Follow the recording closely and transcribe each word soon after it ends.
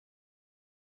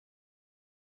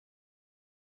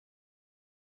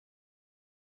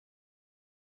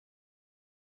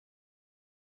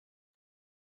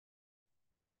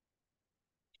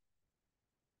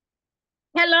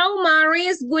Hello,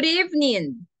 Maris. Good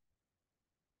evening.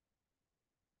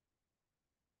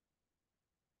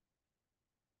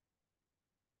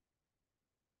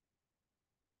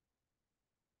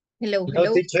 Hello, Hello,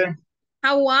 hello. teacher.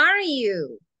 How are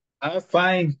you? I'm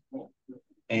fine.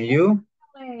 And you?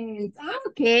 Excellent.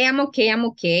 I'm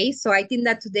okay. So I think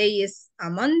that today is a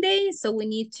Monday, so we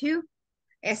need to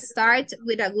start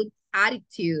with a good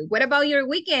attitude. What about your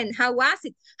weekend? How was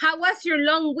it? How was your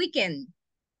long weekend?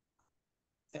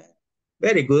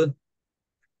 Very good.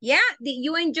 Yeah, did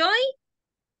you enjoy?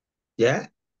 Yeah?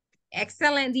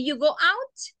 Excellent. Did you go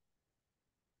out?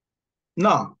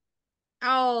 No,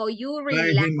 Oh, you I'm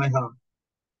relax. in my house.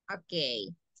 Okay,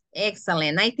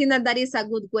 excellent. I think that that is a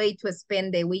good way to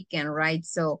spend the weekend, right?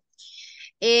 So,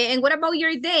 and what about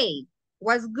your day?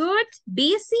 Was good?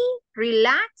 Busy?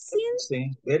 Relaxing?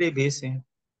 See, very busy.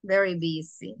 Very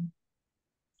busy.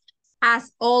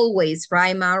 As always,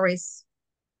 right, Maris?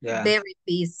 Yeah. Very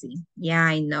busy. Yeah,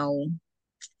 I know.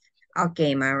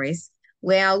 Okay, Maris.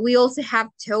 Well, we also have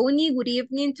Tony. Good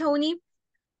evening, Tony.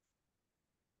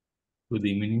 Good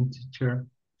evening, teacher.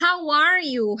 How are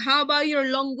you? How about your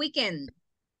long weekend?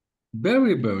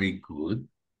 Very, very good.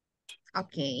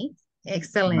 Okay,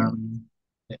 excellent.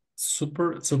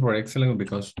 Super, super excellent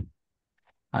because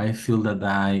I feel that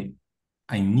I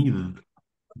needed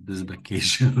this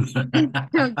vacation.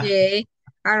 Okay,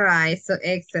 all right, so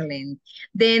excellent.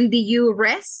 Then did you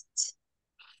rest?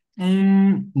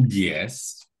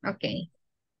 Yes, Okay.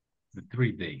 the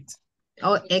 3 days.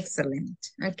 Oh, excellent.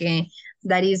 Okay,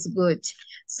 that is good.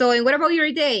 So, and what about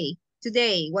your day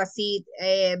today? Was it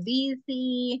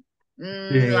busy,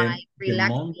 The, like the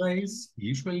relaxing? Mondays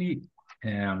usually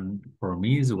for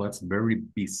me is what's very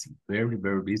busy, very,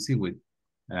 very busy with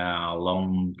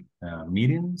long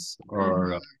meetings Mhm.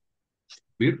 or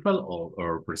virtual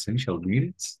or presential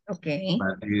meetings. Okay.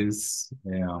 But is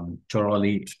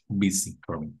totally busy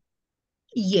for me.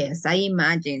 Yes, I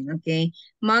imagine. Okay,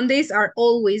 Mondays are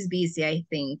always busy, I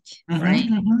think, right?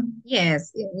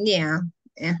 Yes, yeah,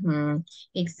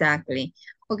 exactly.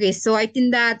 Okay, so I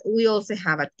think that we also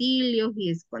have Atilio, he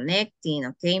is connecting,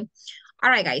 okay? All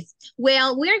right, guys.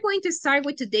 Well, we are going to start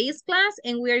with today's class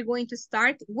and we are going to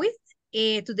start with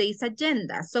today's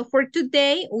agenda. So for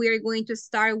today, we are going to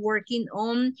start working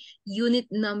on unit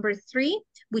number 3,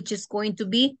 which is going to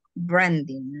be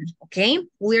branding, okay?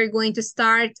 We're going to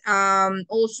start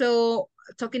also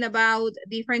talking about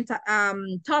different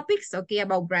topics, okay,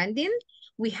 about branding.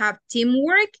 We have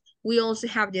teamwork. We also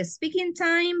have the speaking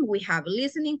time. We have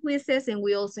listening quizzes, and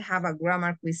we also have a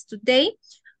grammar quiz today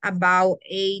about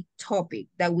a topic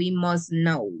that we must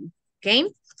know, okay?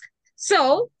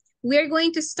 So we're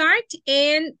going to start,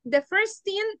 and the first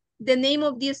thing, the name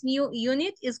of this new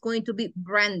unit is going to be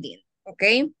branding,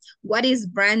 okay? What is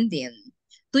branding?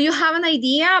 Do you have an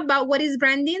idea about what is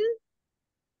branding?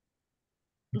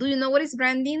 Do you know what is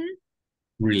branding?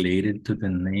 Related to the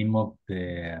name of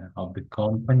the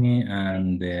company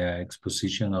and the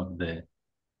exposition of the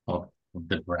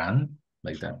brand,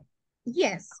 like that.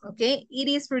 Yes, okay, it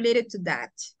is related to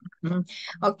that.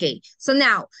 Okay, so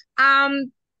now,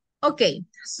 okay,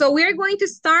 so we're going to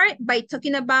start by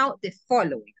talking about the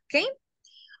following, okay?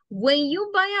 When you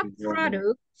buy a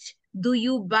product, do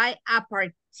you buy a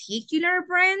particular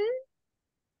brand?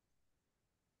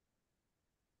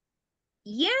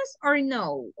 Yes or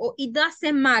no? Or it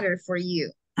doesn't matter for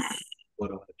you?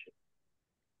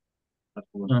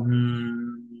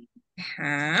 Um,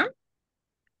 Huh?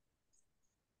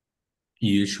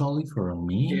 Usually for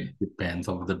me, depends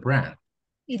of the brand.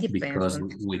 It depends Because on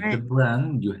the with the brand.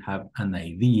 brand, you have an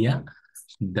idea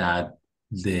that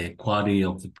the quality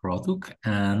of the product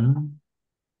and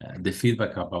the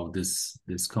feedback about this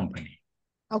company.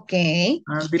 Okay.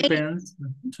 And depends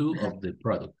too of the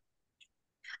product.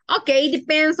 Okay, it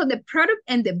depends on the product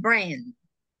and the brand.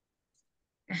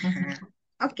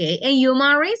 Okay, and you,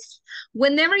 Maurice,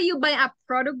 whenever you buy a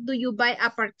product, do you buy a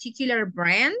particular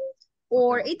brand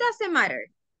or it doesn't matter?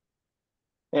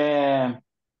 Um,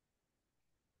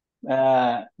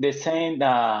 the same,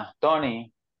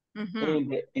 Tony,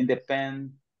 in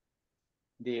depend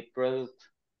the product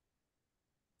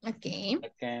Okay, I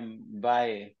can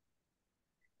buy.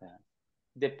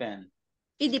 Depend.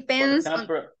 it For depends on,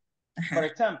 example, for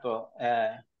example,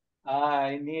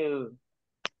 I need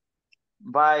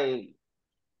buy.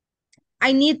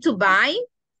 I need to buy.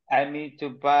 I need to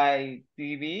buy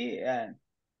TV and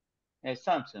a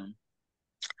Samsung.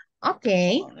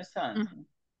 Okay. On a Samsung.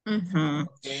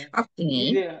 Okay.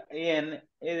 Okay. In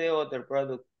the other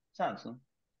product Samsung.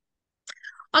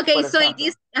 Okay, For so it example.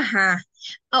 is,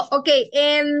 Oh, okay,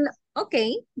 and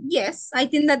okay, yes, I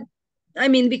think that, I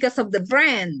mean, because of the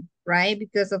brand. right?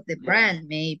 Because of the brand,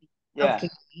 maybe. Yeah. Okay.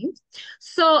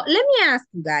 So let me ask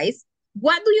you guys,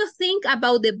 what do you think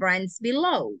about the brands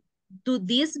below? Do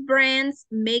these brands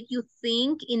make you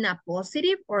think in a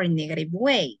positive or negative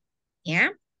way? Yeah.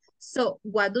 So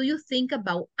what do you think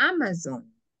about Amazon?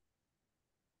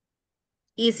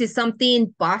 Is it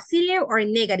something positive or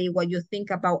negative what you think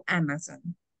about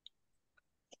Amazon?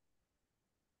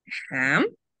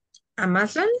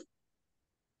 Amazon?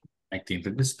 I think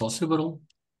that is possible.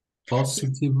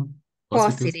 Positive.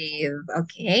 Positive.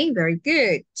 Okay, very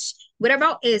good. What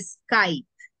about Skype?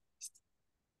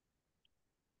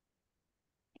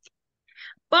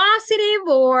 Positive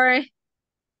or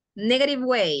negative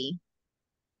way?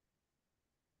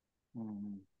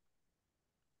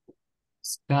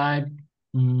 Skype,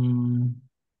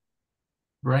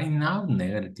 right now,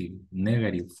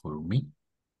 negative for me.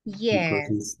 Yes.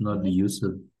 Because it's not used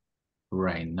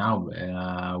right now.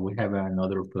 We have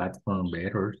another platform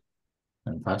better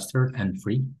and faster and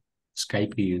free.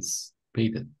 Skype is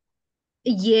paid.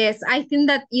 Yes, I think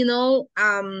that, you know,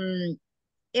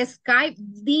 Skype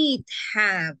did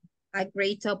have a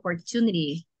great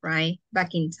opportunity, right,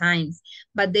 back in times,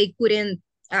 but they couldn't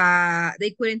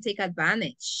take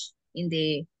advantage in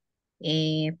the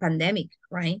pandemic,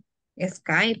 right?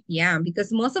 Skype, yeah,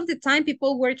 because most of the time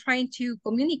people were trying to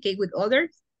communicate with others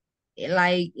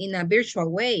like in a virtual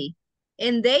way,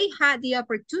 and they had the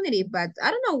opportunity, but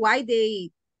I don't know why they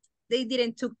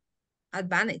didn't took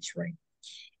advantage, right?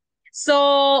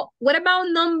 So what about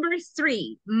number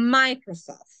 3,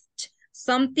 Microsoft?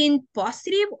 Something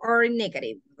positive or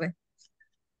negative?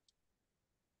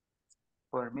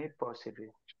 For me,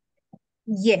 positive.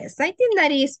 Yes, I think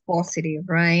that is positive,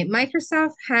 right?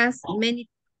 Microsoft has many,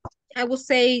 I would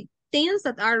say, things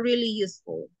that are really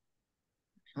useful.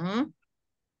 All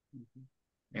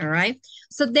right.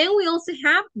 So then we also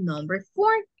have number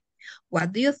 4.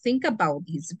 What do you think about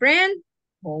this brand?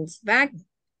 Volkswagen.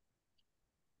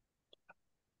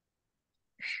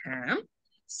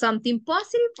 Something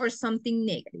positive or something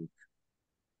negative?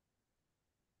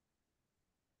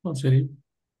 Positive.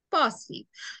 Positive.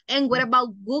 And what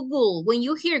about Google? When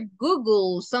you hear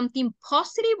Google, something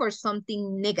positive or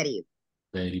something negative?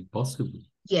 Very positive.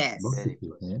 Yes. Positive,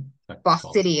 yeah.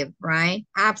 Positive, right?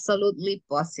 Absolutely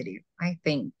positive, I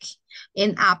think.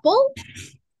 And Apple?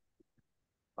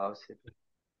 Positive.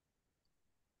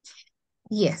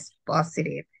 Yes,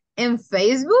 positive. And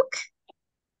Facebook?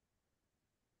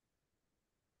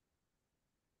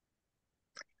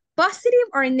 Positive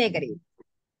or negative?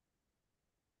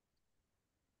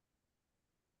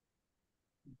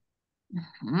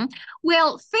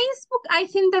 Well, Facebook, I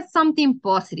think that's something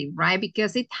positive, right?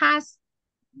 Because it has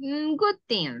good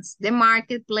things. The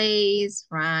marketplace,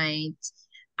 right?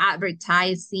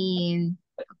 Advertising.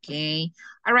 Okay.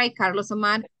 All right, Carlos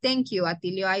Omar. Thank you,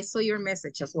 Atilio. I saw your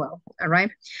message as well. All right.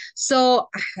 So,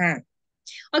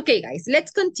 okay, guys,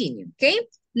 let's continue. Okay.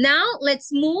 Now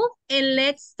let's move and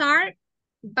let's start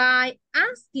by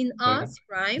asking us,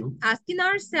 right? Asking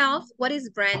ourselves, what is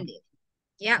branding?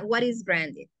 Yeah, what is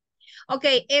branding?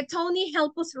 Okay, Tony,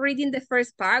 help us reading the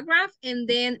first paragraph, and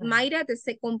then Mayra, the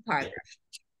second paragraph.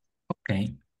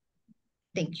 Okay.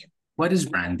 Thank you. What is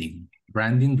branding?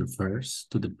 Branding refers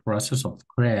to the process of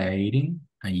creating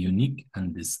a unique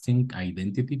and distinct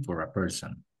identity for a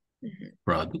person,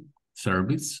 product,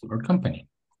 service, or company.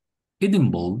 It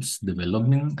involves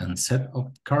developing a set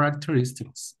of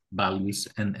characteristics, values,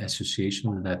 and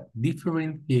associations that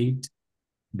differentiate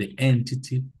the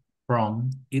entity from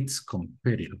its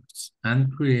competitors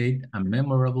and create a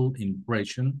memorable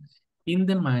impression in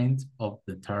the mind of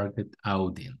the target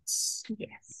audience.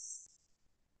 Yes.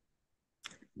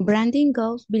 Branding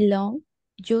goes beyond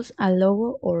just a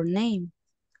logo or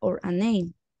a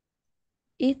name.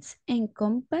 It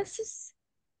encompasses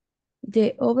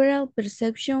the overall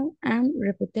perception and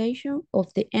reputation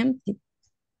of the entity,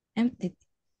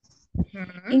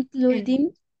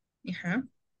 including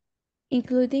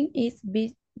its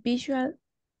visual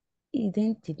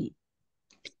identity,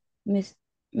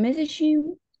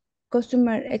 messaging,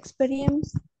 customer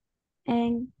experience,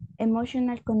 and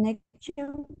emotional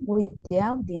connection with the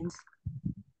audience.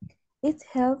 It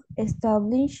helps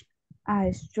establish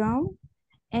a strong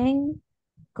and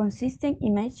consistent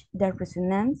image that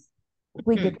resonates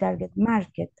with the target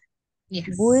market.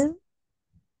 Yes. Build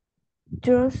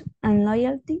trust and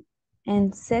loyalty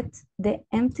and sets the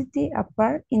entity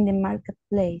apart in the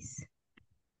marketplace.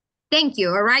 Thank you.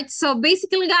 All right. So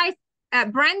basically, guys,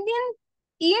 branding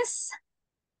is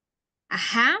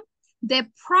the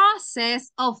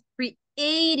process of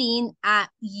creating a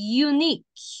unique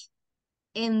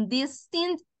and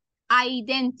distinct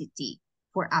identity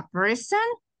for a person,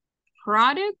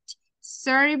 product,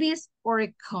 service, or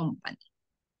a company.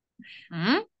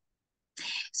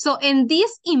 So, and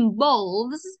this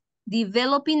involves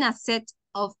developing a set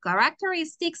of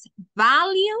characteristics,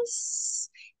 values,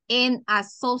 and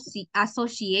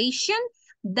association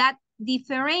that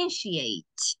differentiate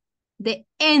the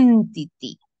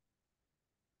entity.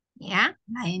 Yeah,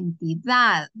 la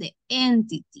entidad, the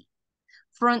entity,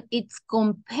 from its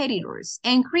competitors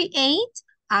and create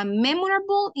a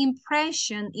memorable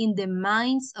impression in the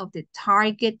minds of the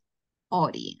target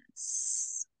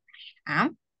audience.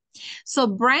 So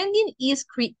branding is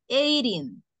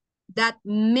creating that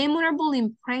memorable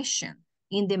impression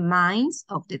in the minds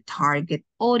of the target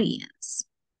audience.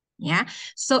 Yeah,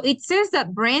 so it says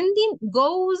that branding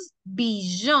goes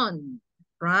beyond,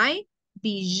 right?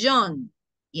 Beyond,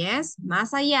 yes,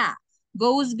 más allá,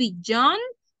 goes beyond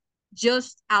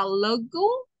just a logo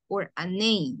or a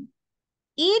name.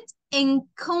 It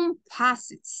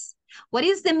encompasses. What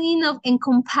is the meaning of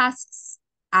encompasses?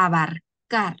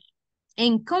 Abarcar.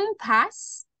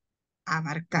 Encompass,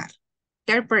 abarcar.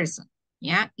 Third person,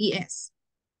 yeah, ES.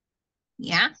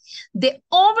 Yeah, the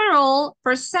overall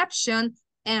perception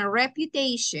and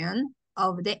reputation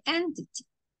of the entity.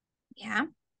 Yeah,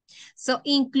 so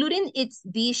including its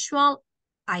visual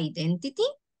identity,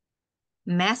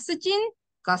 messaging,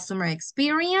 customer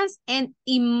experience, and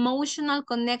emotional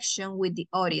connection with the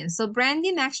audience. So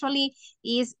branding actually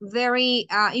is very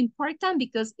important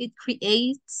because it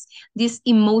creates this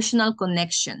emotional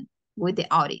connection with the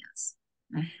audience.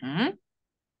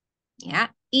 Yeah,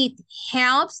 it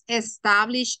helps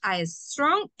establish a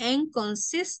strong and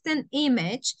consistent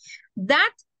image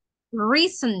that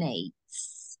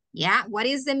resonates. Yeah, what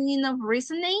is the meaning of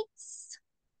resonates?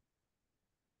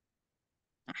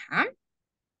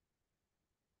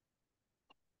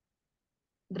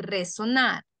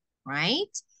 Resonar,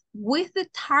 right? With the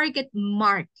target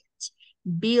market,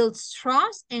 builds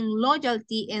trust and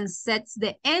loyalty and sets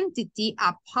the entity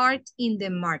apart in the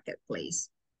marketplace.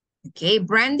 Okay,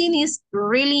 branding is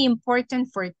really important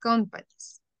for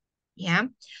companies. Yeah,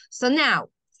 so now,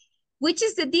 which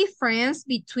is the difference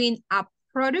between a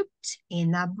product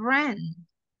and a brand?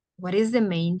 What is the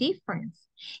main difference?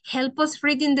 Help us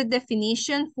read in the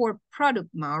definition for product,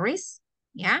 Maurice.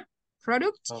 Yeah,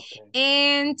 product. Okay.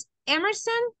 And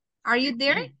Emerson, are you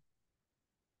there?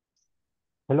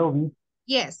 Hello, Miss.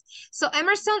 Yes. So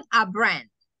Emerson, a brand.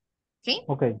 Okay.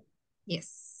 Okay.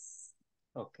 Yes.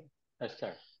 Okay, let's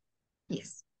start.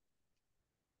 Yes.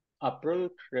 A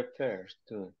product refers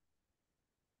to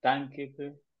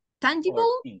tangible,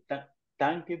 tangible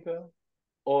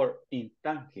or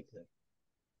intangible.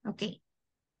 Okay.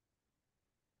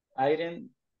 Item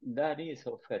that is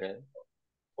offered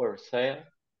for sale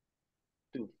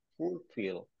to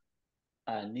fulfill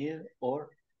a need or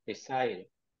desire.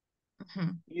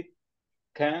 It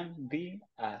can be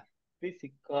a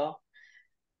physical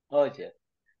object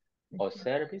or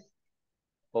service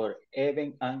or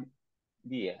even an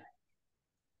idea.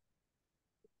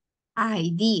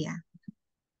 Idea.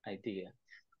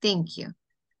 Thank you.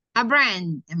 A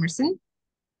brand, Emerson.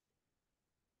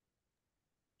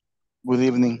 Good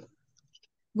evening.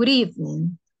 Good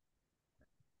evening.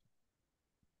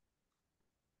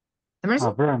 Emerson?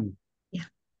 A brand. Yeah.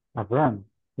 A brand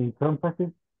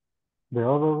encompasses the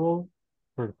overall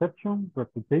perception,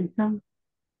 reputation,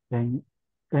 and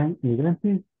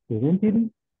identity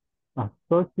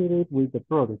associated with the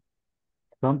product,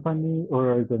 company,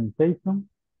 or organization.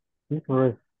 It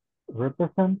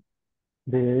represents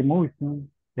the emotion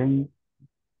and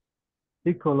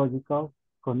psychological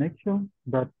connection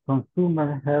that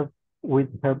consumers have with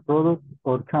her product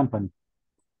or company.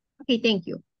 Okay, thank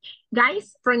you.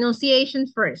 Guys, pronunciation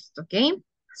first, okay?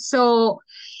 So,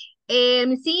 let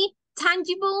me see.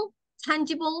 Tangible,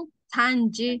 tangible,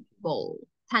 tangible,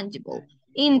 tangible,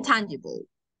 intangible,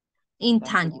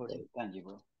 intangible.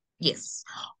 Intangible. Yes.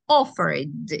 Offered,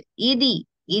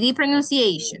 ed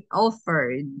pronunciation,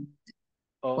 offered.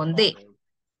 Con D.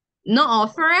 No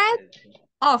offered,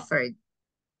 offered.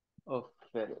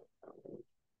 Offered.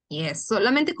 Yes,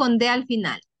 solamente con D al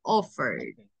final.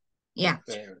 Offered. Yeah.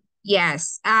 Offered.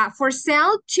 Yes. For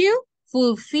sale to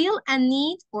fulfill a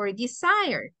need or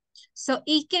desire. So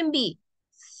it can be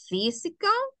physical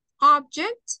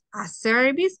object, a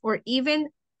service, or even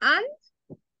an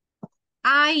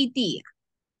idea.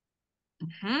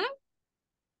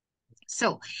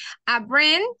 So a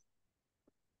brand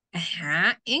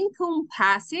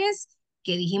encompasses,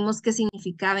 que dijimos que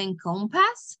significaba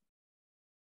encompass,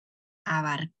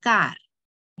 abarcar.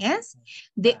 Yes,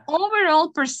 the overall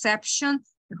perception,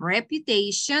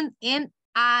 reputation, and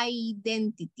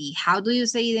identity. How do you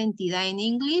say identidad in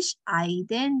English?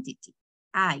 Identity.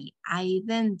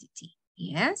 identity,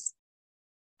 yes?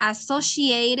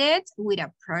 Associated with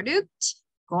a product,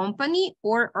 company,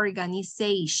 or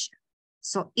organization.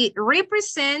 So it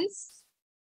represents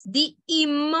the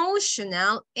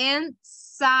emotional and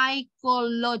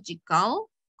psychological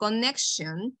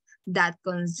connection that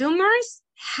consumers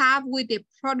have with the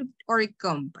product or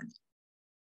company.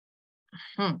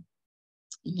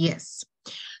 Yes.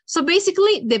 So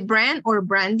basically, the brand or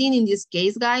branding in this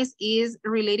case, guys, is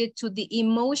related to the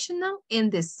emotional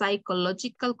and the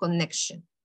psychological connection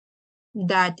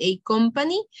that a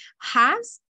company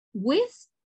has with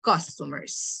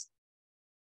customers.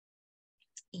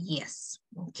 Yes,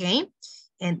 okay.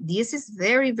 And this is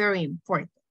very, very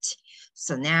important.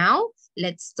 So now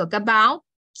let's talk about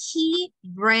key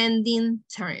branding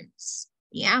terms.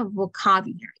 Yeah,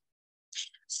 vocabulary.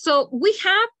 So we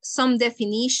have some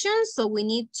definitions, so we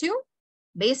need to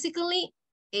basically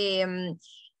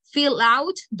fill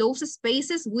out those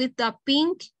spaces with the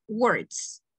pink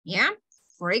words, yeah?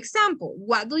 For example,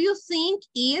 what do you think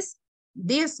is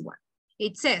this one?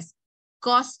 It says,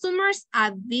 customers'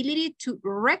 ability to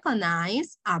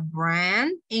recognize a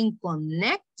brand and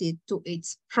connect it to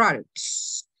its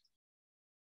products.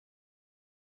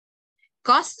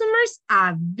 Customers'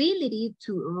 ability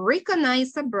to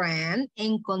recognize a brand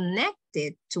and connect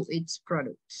it to its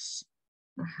products.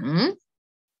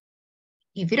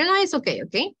 If you don't know, it's okay,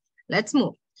 okay? Let's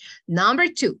move. Number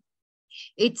 2,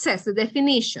 it says the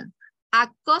definition, a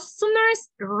customer's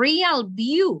real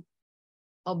view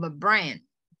of a brand.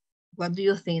 What do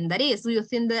you think that is? Do you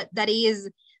think that that is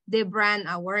the brand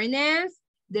awareness,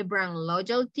 the brand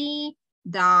loyalty,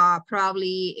 the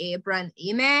probably a brand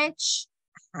image?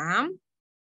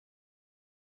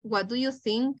 What do you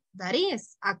think that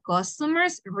is? A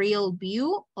customer's real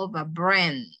view of a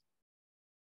brand.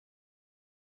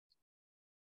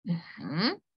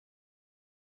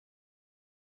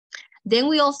 Then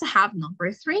we also have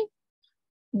number 3.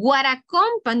 What a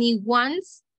company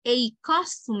wants a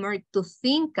customer to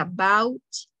think about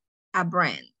a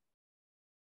brand.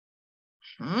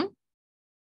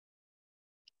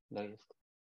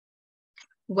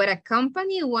 What a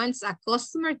company wants a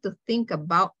customer to think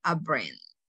about a brand.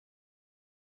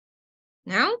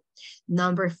 Now,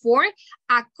 number 4,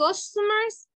 a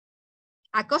customer's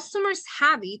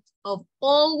habit of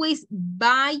always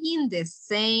buying the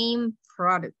same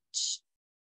product.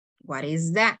 What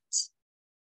is that?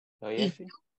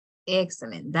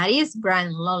 Excellent. That is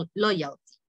brand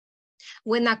loyalty.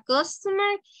 When a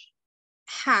customer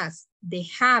has the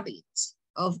habit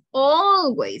of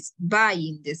always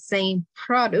buying the same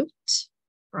product,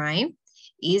 right,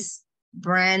 is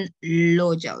brand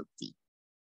loyalty.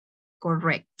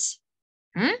 Correct.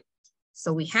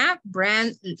 So we have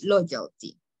brand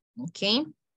loyalty. Okay.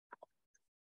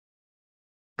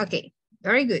 Okay,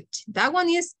 very good. That one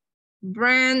is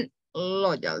brand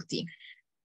loyalty.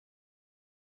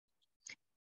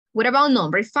 What about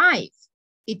number 5?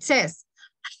 It says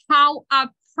how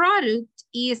a product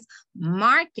is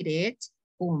marketed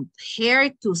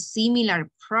compared to similar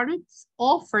products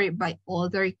offered by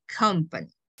other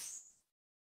companies.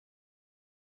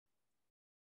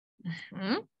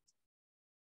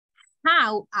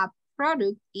 How a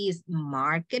product is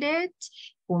marketed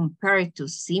compared to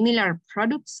similar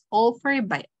products offered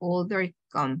by other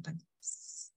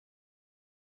companies.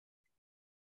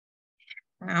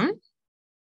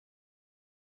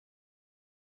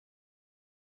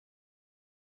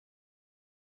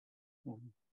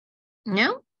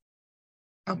 No?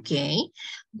 Okay.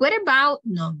 What about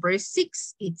number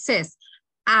 6? It says,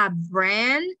 a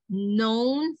brand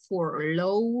known for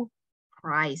low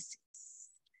prices.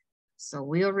 So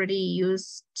we already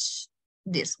used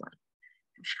this one.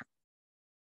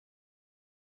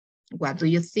 What do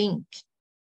you think?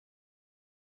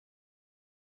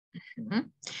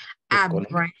 A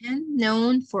brand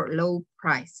known for low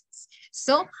prices.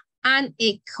 So an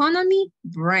economy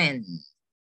brand.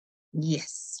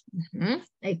 Yes.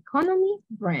 Economy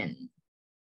brand.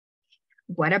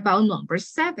 What about number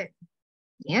 7?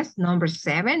 Yes, number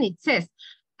 7, it says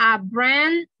a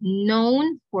brand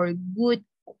known for good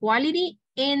quality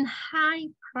and high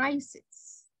prices.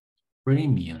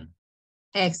 Premium.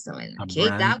 Excellent. A Okay,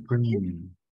 that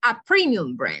premium. A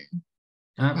premium brand.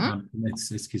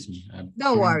 Excuse me.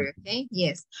 Don't worry, okay?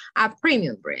 Yes, a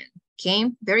premium brand. Okay,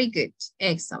 very good.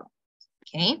 Excellent.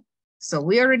 Okay, so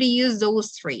we already used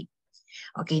those 3.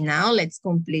 Okay, now let's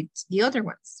complete the other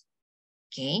ones.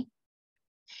 Okay.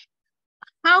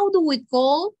 How do we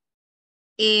call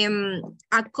a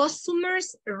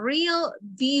customer's real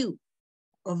view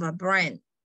of a brand?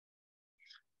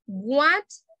 What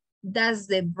does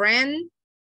the brand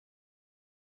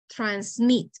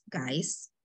transmit, guys?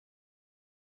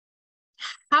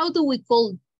 How do we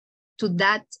call to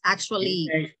that actually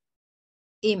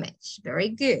image? Very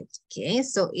good. Okay,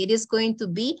 so it is going to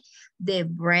be the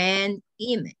brand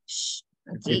image.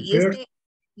 Okay,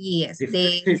 yes,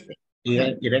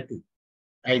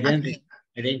 identity.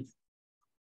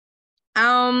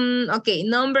 Okay,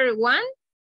 number one,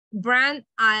 brand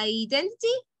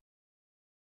identity.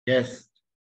 Yes.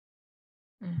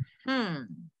 I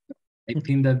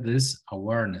think that is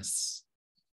awareness.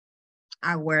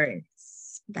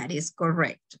 Awareness. That is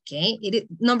correct. Okay.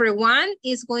 Number one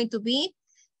is going to be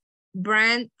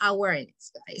brand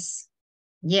awareness, guys.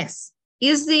 Yes.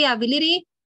 Is the ability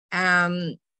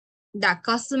that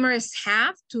customers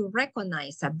have to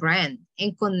recognize a brand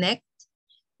and connect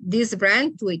this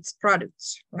brand to its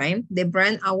products, right? The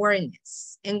brand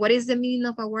awareness. And what is the meaning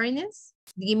of awareness?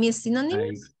 Give me a synonym.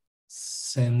 Like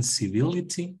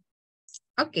sensibility.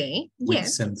 Okay, with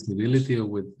yes. Sensibility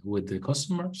with the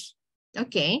customers.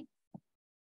 Okay.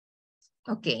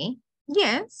 Okay,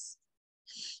 yes.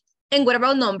 And what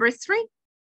about number 3?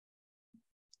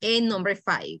 And number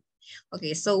 5.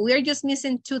 Okay, so we're just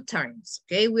missing 2 terms,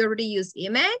 okay? We already use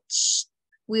image.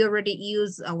 We already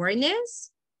use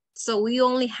awareness. So we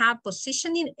only have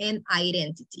positioning and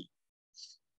identity.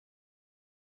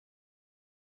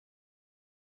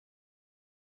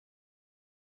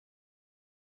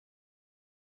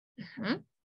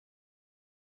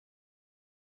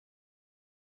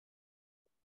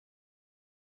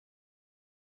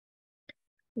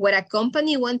 When a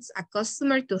company wants a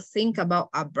customer to think about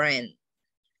a brand,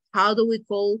 how do we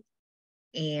call?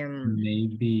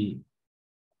 Maybe,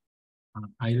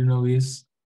 I don't know, is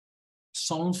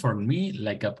sounds for me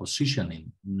like a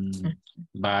positioning,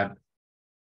 but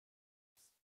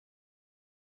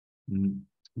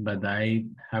I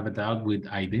have a doubt with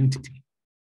identity.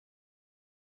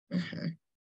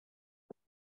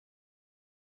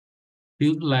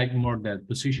 Feels like more that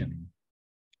positioning.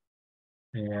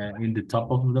 In the top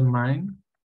of the mind,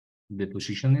 the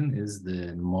positioning is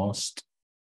the most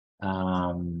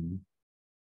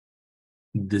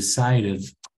decided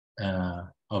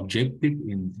objective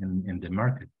in the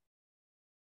market.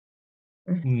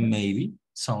 Maybe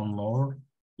sound more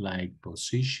like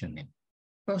positioning.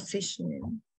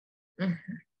 Positioning.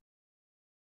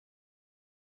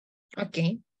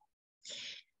 Okay.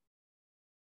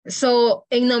 So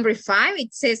in number 5,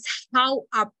 it says how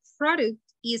a product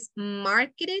is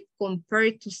marketed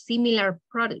compared to similar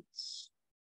products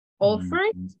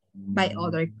offered by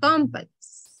other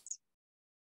companies.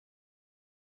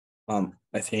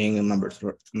 I think number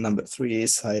 3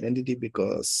 is identity,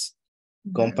 because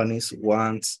companies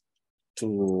want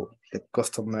to the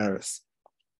customers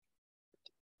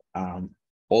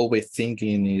always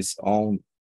thinking his own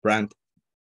brand.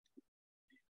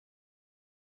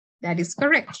 That is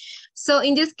correct. So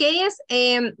in this case,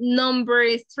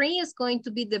 number 3 is going to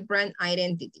be the brand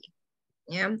identity.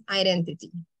 Yeah,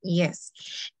 identity. Yes.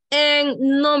 And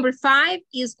number 5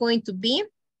 is going to be,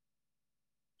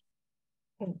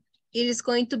 it is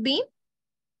going to be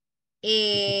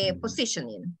a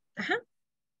positioning.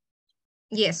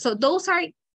 Yes, so those are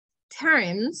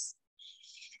terms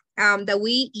that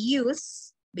we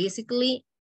use basically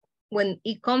when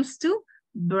it comes to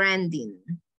branding.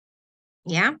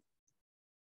 Yeah.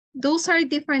 Those are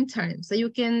different terms that you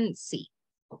can see,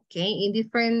 okay, in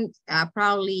different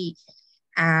probably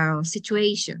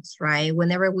situations, right?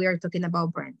 Whenever we are talking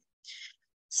about brand.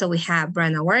 So we have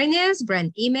brand awareness,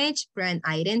 brand image, brand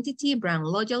identity, brand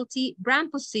loyalty,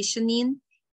 brand positioning,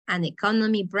 an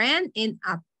economy brand, and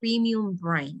a premium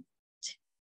brand.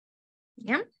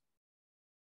 Yeah.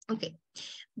 Okay,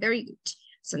 very good.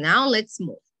 So now let's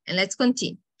move and let's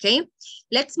continue, okay?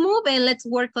 Let's move and let's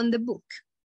work on the book,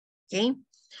 okay?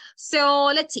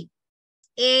 So let's see.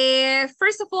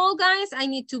 First of all, guys, I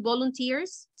need 2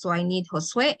 volunteers. So I need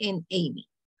Josue and Amy.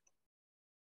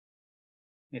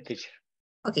 Me, teacher.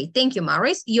 Okay, thank you,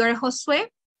 Maurice. You're Josue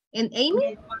and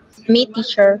Amy? Me,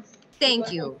 teacher.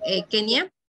 Thank you,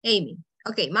 Kenya. Amy.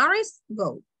 Okay, Maurice,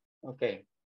 go. Okay.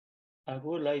 I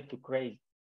would like to create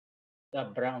a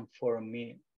brand for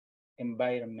me,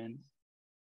 environment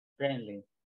friendly.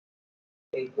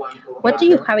 What do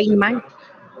you have in mind?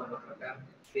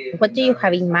 What do you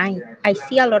have in mind? I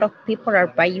see a lot of people are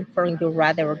buying from you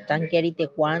rather than getting the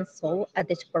ones sold at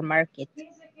the supermarket.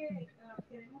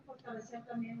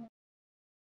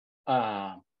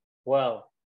 Well,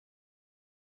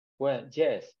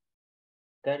 yes,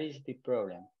 that is the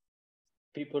problem.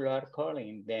 People are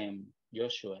calling them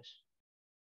Joshua's,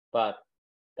 but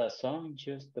that sounds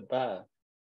just bad,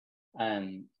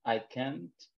 and I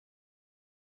can't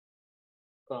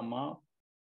come up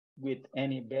with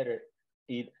any better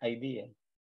idea.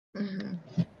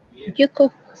 You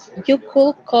could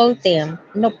call them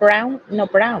no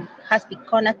brown has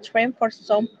become a trend for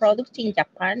some products in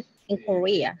Japan and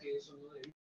Korea.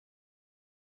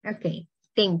 Okay,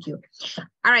 thank you.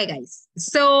 All right, guys.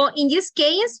 So in this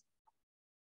case,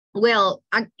 well,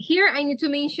 here I need to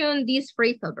mention this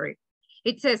phrasal verb.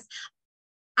 It says,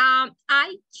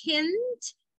 I can't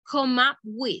come up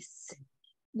with.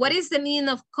 What is the meaning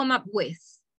of come up with?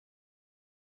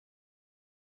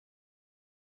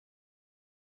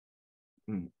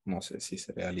 No sé si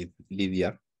sería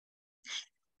lidiar.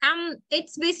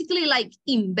 It's basically like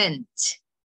invent.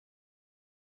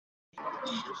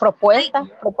 Propuesta,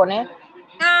 proponer.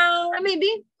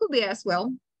 Maybe could be as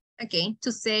well. Okay,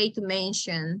 to say, to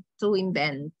mention, to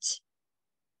invent.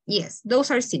 Yes, those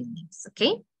are synonyms,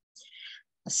 okay?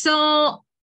 So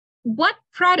what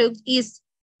product is,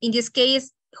 in this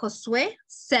case, Josue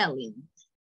selling?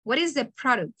 What is the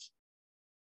product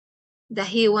that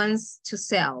he wants to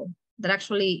sell, that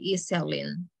actually is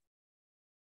selling?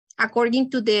 According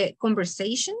to the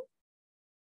conversation?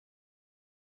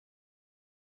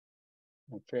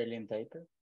 Australian diaper.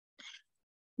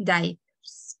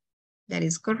 Diapers. That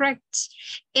is correct.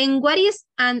 And what is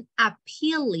an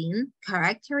appealing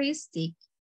characteristic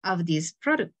of this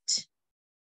product?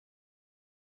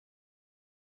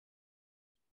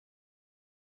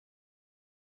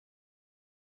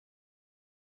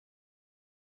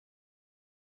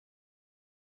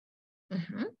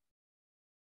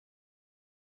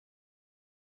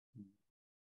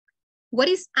 What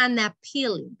is an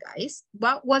appealing, guys?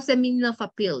 What's the meaning of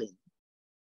appealing?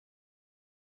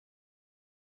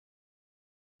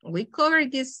 We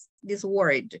covered this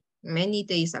word many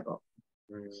days ago.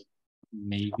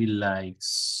 Maybe like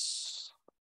it's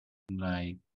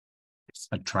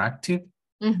attractive.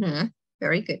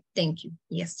 Very good. Thank you.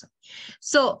 Yes.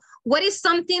 So what is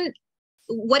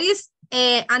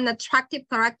an attractive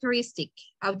characteristic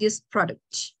of this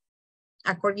product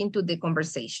according to the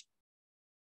conversation?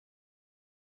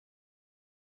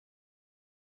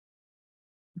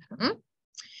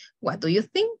 What do you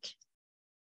think?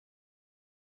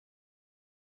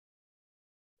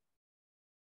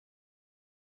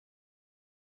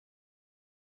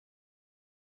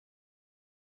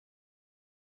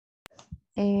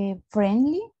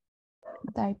 Friendly,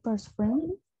 diapers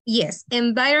friendly. Yes,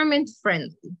 environment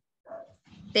friendly.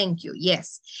 Thank you,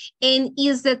 yes. And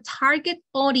is the target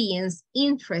audience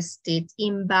interested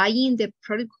in buying the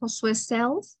product Josue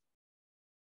sells?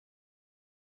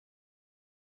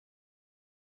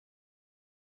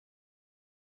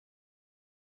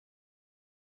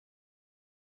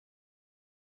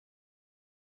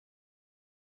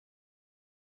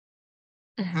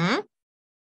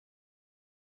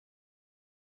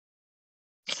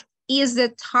 Is the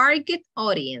target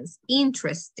audience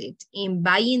interested in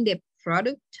buying the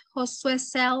product Josue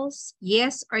sells?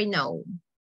 Yes or no?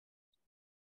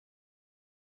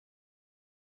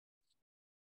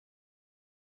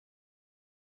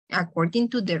 According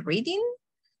to the reading?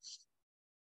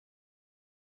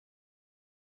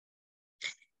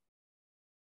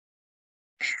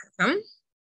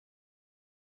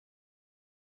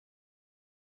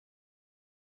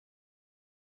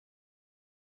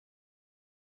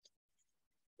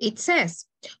 It says,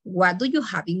 what do you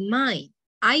have in mind?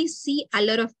 I see a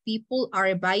lot of people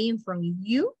are buying from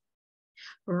you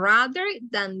rather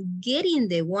than getting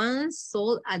the ones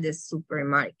sold at the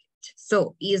supermarket.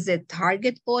 So is the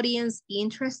target audience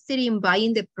interested in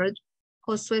buying the product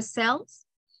Josue sells?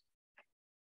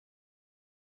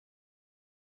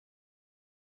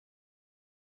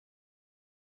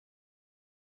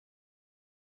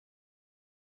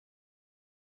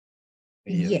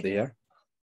 Yes, they are.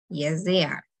 Yes, they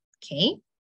are. Okay.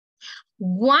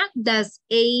 What does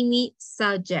Amy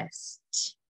suggest?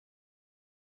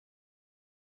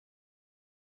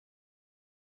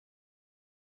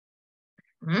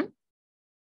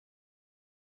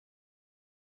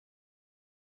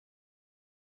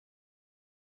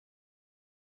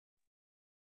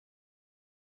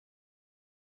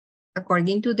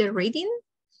 According to the reading?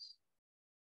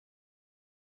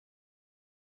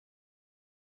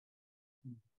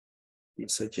 You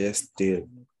suggested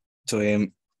to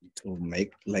him to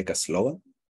make like a slogan.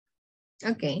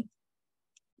 Okay.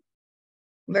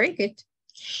 Very good.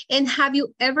 And have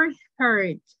you ever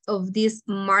heard of this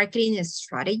marketing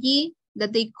strategy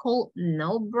that they call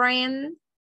no brand?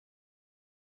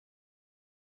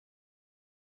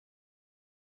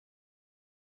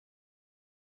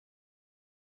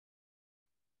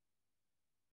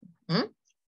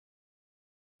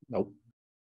 No.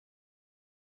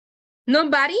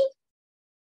 Nobody?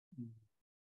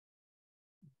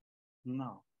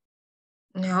 No.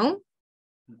 No?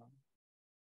 No.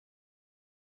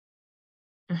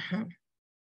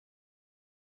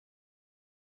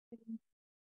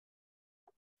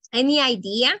 Any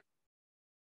idea?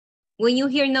 When you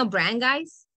hear no brand,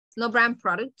 guys, no brand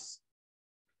products.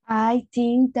 I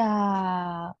think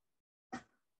the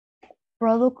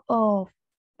product of,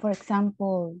 for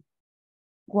example,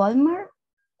 Walmart,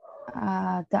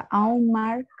 the own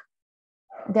mark,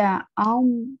 the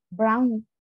own brand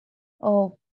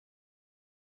of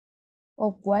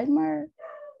Walmart,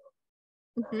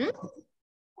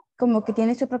 como que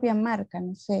tiene su propia marca,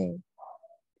 no sé.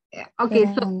 Okay,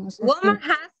 Pero so no sé Walmart si-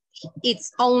 has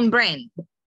its own brand,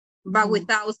 but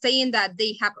without saying that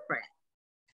they have a brand.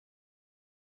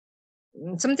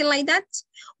 Something like that?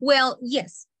 Well,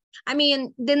 yes. I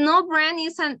mean, the no brand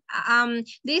is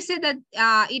they say that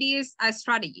it is a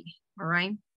strategy, all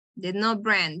right? The no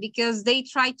brand, because they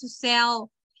try to sell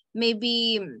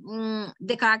maybe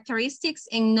the characteristics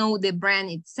and know the brand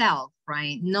itself,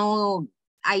 right? No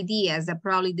ideas that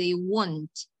probably they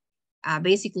want,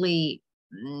 basically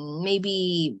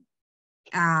maybe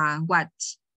what?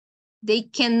 They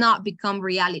cannot become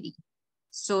reality.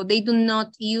 So they do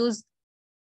not use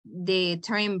the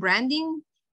term branding,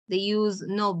 they use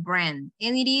no brand.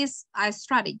 And it is a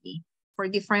strategy for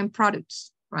different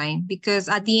products, right? Because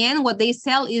at the end, what they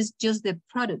sell is just the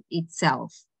product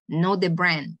itself, not the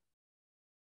brand.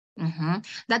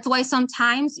 That's why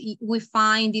sometimes we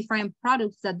find different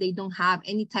products that they don't have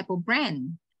any type of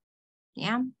brand.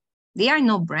 Yeah, they are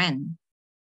no brand.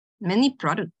 Many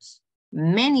products.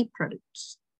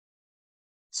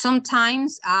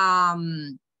 Sometimes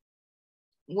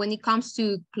when it comes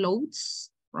to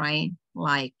clothes, right?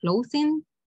 Like clothing,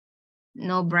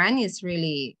 no brand is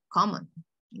really common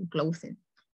in clothing.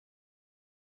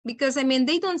 Because, I mean,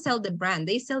 they don't sell the brand,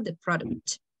 they sell the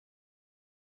product.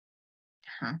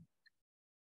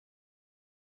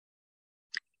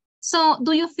 So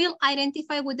do you feel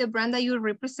identified with the brand that you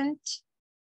represent?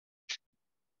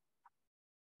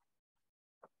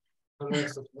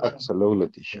 Absolutely,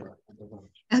 teacher.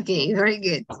 Okay, very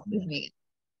good.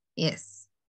 Yes,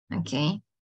 okay.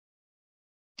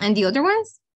 And the other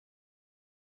ones?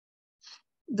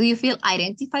 Do you feel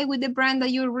identified with the brand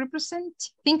that you represent?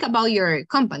 Think about your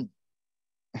company.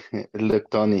 Look,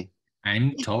 Tony.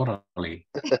 I'm totally.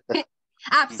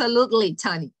 Absolutely,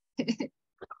 Tony.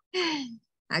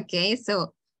 Okay,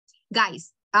 so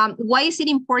guys, why is it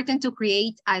important to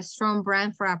create a strong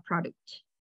brand for a product?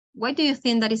 Why do you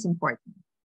think that is important?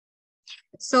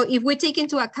 So if we take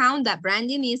into account that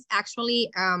branding is actually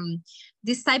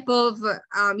this type of,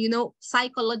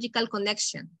 psychological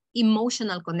connection,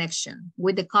 emotional connection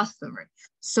with the customer.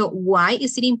 So why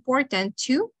is it important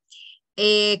to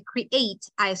create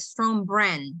a strong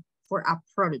brand for a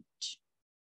product?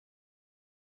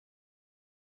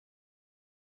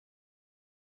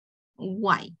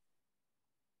 Why?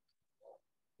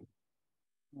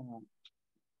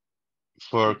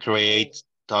 For create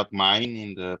top mind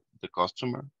in the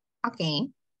customer. Okay.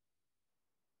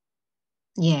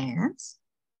 Yes.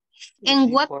 It's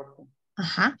And what? Important.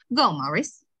 Go,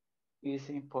 Maurice. It's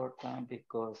important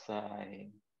because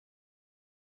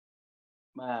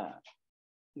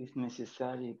it's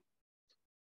necessary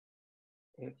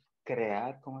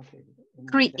crear, ¿cómo se dice?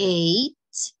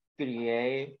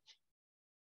 Create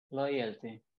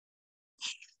loyalty.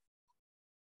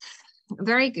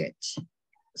 Very good.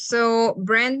 So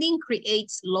branding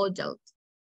creates loyalty,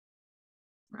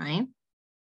 right?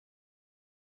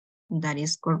 That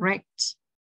is correct.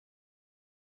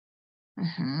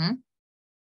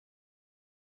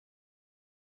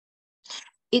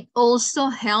 It also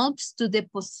helps to the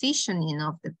positioning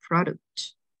of the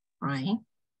product, right?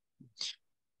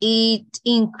 It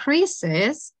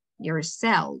increases your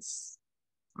sales,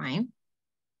 right?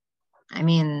 I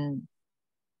mean,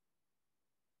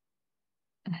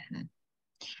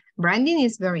 branding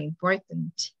is very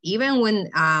important. Even when,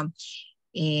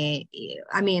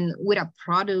 with a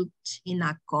product in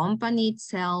a company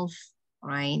itself,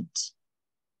 right?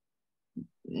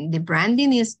 The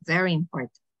branding is very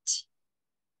important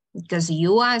because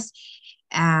you as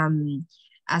an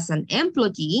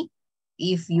employee,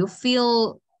 if you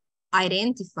feel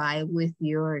identified with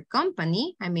your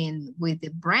company, with the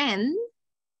brand,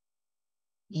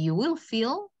 you will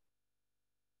feel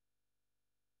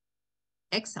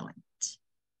excellent.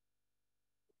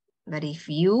 But if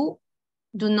you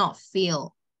do not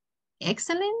feel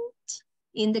excellent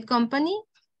in the company,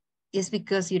 it's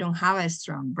because you don't have a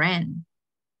strong brand.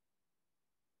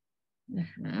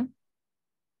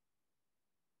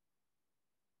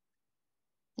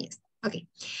 Yes, okay,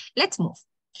 let's move.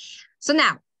 So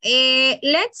now,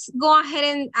 Let's go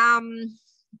ahead and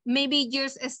maybe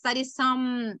just study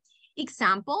some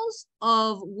examples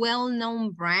of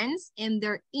well-known brands and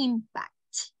their impact.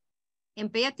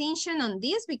 And pay attention on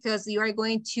this because you are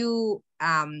going to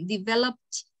develop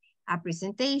a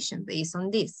presentation based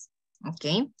on this,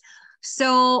 okay?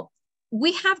 So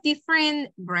we have different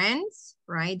brands,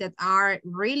 right, that are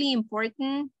really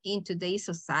important in today's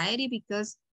society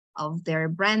because of their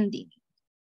branding,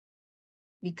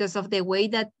 because of the way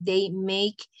that they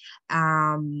make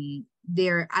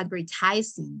their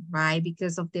advertising, right?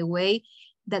 Because of the way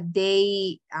that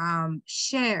they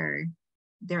share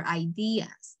their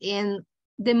ideas. And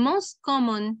the most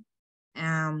common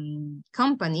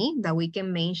company that we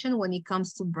can mention when it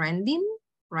comes to branding,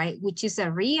 right, which is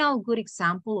a real good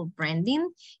example of branding,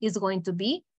 is going to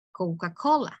be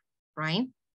Coca-Cola, right?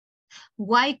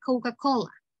 Why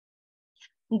Coca-Cola?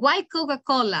 Why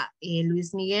Coca-Cola,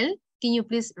 Luis Miguel? Can you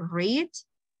please read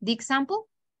the example?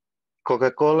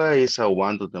 Coca-Cola is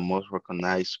one of the most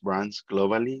recognized brands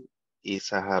globally. It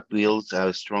builds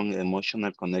a strong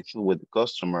emotional connection with the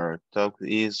customer. Talk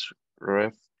is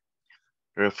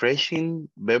refreshing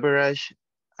beverage,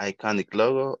 iconic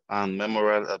logo, and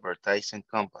memorable advertising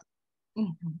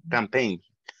campaign.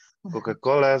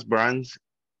 Coca-Cola's brands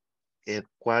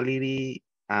quality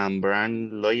and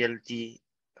brand loyalty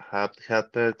have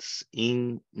helped us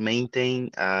in maintain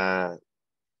a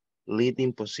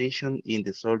leading position in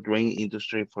the soft drink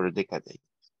industry for decades.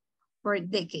 For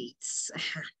decades.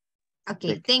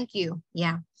 Okay, thank you.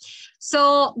 Yeah.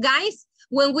 So guys,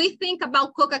 when we think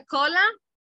about Coca-Cola,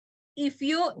 if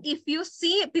you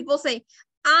see people say,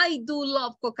 I do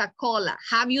love Coca-Cola.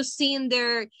 Have you seen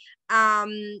their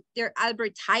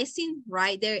advertising,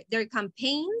 right? Their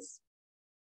campaigns?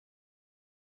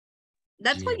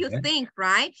 That's what you think,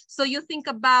 right? So you think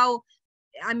about,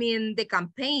 I mean, the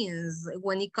campaigns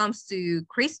when it comes to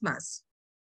Christmas.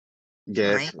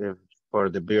 Yes, right? For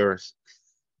the beers.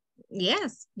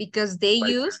 Yes, because they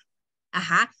use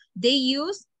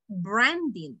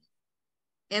branding.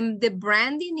 And the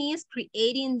branding is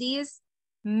creating this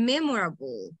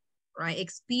memorable, right,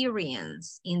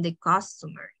 experience in the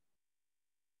customer.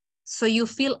 So you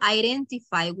feel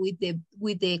identified with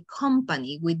the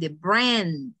company, with the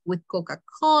brand, with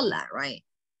Coca-Cola, right?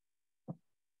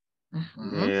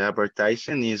 The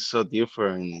advertising is so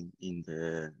different in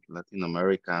the Latin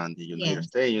America and the United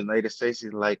States. United States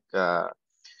is like the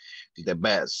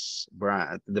best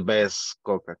brand, the best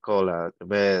Coca-Cola, the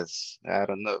best, I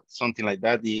don't know, something like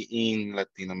that. In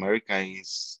Latin America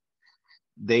is,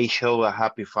 they show a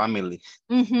happy family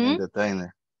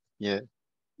entertainer. Yeah.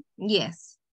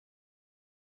 Yes.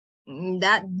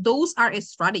 Those are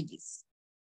strategies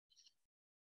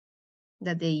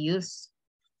that they use.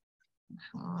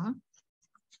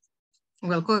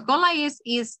 Well, Coca-Cola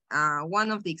is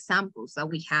one of the examples that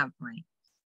we have, right,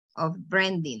 of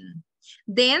branding.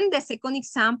 Then the second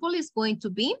example is going to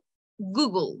be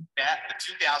Google.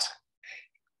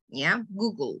 Yeah,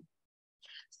 Google.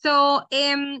 So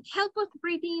help us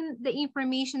reading the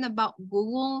information about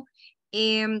Google.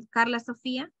 Carla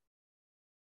Sofia.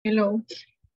 Hello.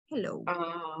 Hello.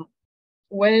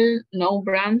 Well-known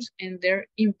brands and their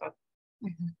impact.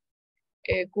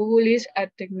 Google is a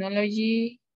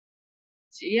technology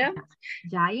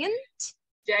giant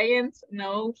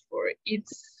known for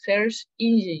its search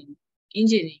engine,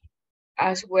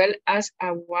 as well as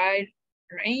a wide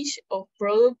range of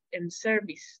products and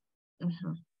services,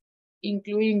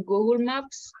 including Google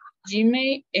Maps,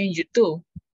 Gmail, and YouTube.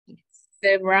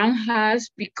 The brand has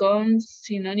become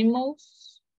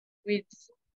synonymous with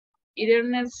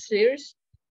internet search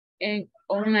and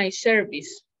online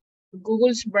service.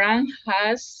 Google's brand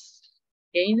has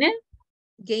gained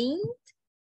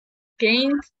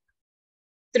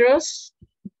trust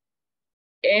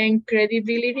and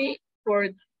credibility for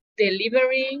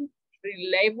delivering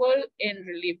reliable and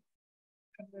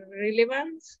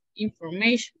relevant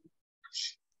information,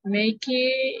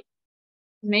 making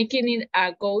it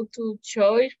a go-to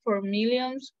choice for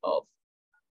millions of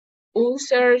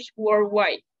users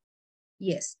worldwide.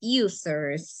 Yes,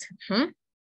 users.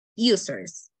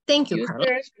 Users. Thank you, Carla.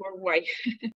 Users worldwide.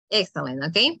 Excellent,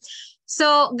 okay.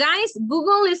 So guys,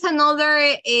 Google is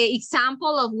another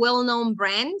example of well-known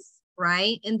brands,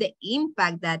 right? And the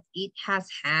impact that it has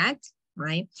had,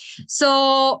 right?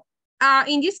 So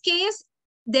in this case,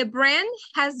 the brand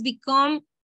has become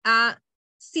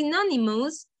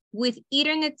synonymous with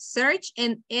internet search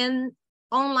and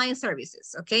online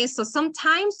services, okay? So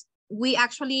sometimes we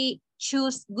actually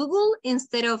choose Google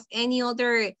instead of any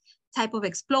other type of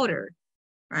explorer,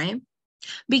 right?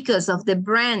 Because of the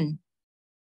brand.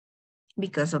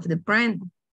 Because of the brand,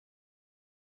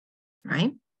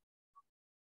 right?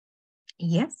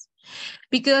 Yes,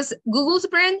 because Google's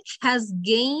brand has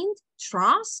gained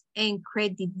trust and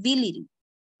credibility,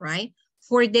 right?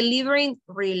 For delivering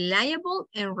reliable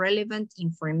and relevant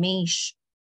information.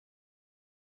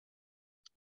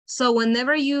 So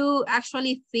whenever you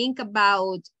actually think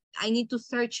about, I need to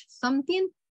search something,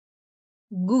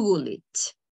 Google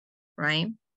it,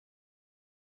 right?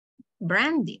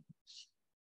 Branding,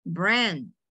 brand.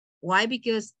 Why?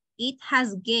 Because it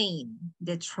has gained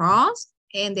the trust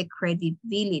and the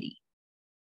credibility.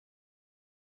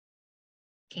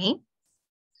 Okay.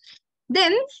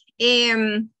 Then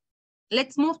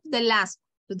let's move to the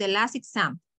last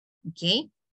example. Okay.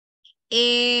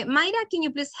 Mayra, can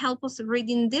you please help us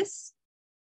reading this?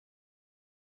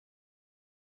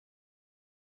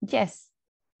 Yes.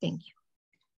 Thank you.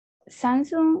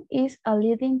 Samsung is a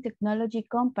leading technology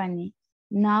company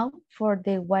now for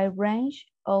the wide range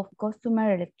of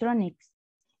consumer electronics,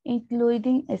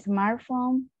 including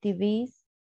smartphones, TVs,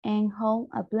 and home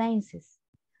appliances.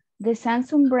 The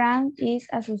Samsung brand is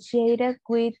associated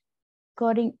with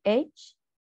cutting-edge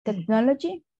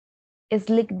technology,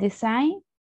 sleek design,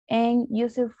 and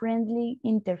user-friendly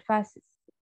interfaces.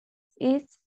 It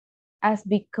has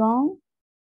become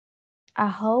a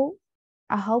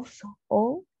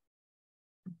household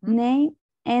name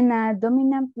and a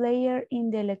dominant player in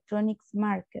the electronics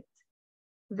market.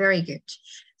 Very good.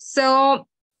 So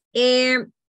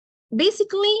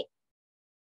basically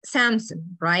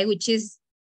Samsung, right? Which is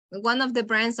one of the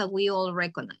brands that we all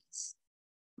recognize,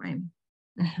 right?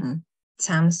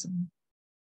 Samsung.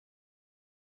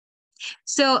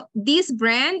 So this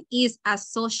brand is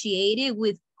associated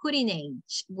with cutting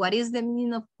edge. What is the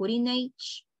meaning of cutting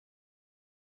edge?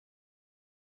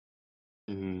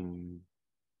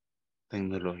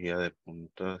 Tecnología de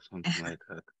punta, something like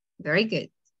that. Very good.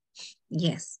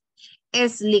 Yes.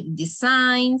 Sleek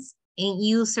designs and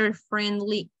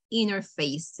user-friendly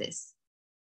interfaces.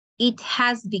 It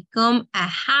has become a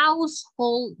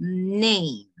household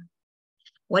name.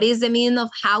 What is the meaning of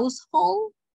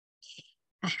household?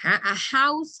 A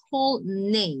household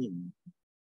name.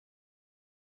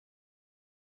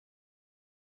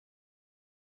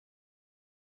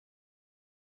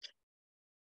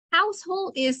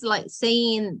 Household is like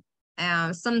saying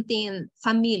something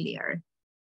familiar.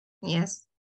 Yes.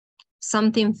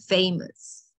 Something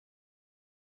famous.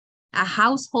 A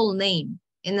household name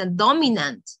and a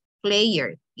dominant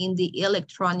player in the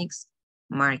electronics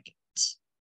market.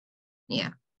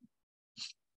 Yeah.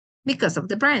 Because of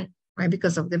the brand, right?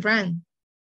 Because of the brand.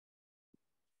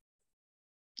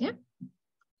 Yeah.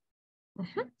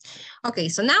 Okay,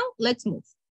 so now let's move.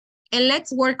 And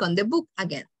let's work on the book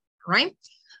again, right?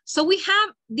 So we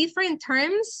have different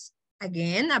terms,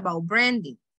 again, about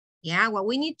branding. Yeah, what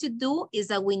we need to do is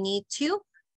that we need to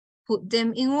put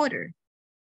them in order.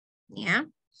 Yeah.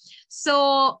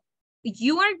 So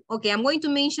you are, okay, I'm going to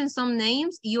mention some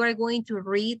names. You are going to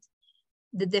read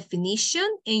the definition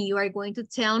and you are going to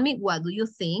tell me what do you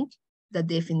think the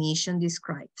definition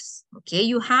describes. Okay,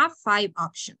 you have 5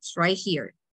 options right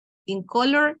here in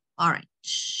color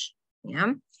orange.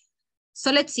 Yeah.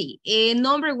 So let's see.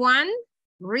 Number 1,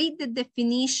 read the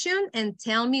definition and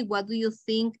tell me what do you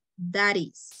think that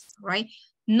is, right?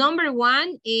 Number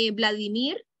 1,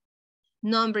 Vladimir.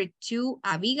 Number 2,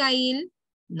 Abigail.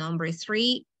 Number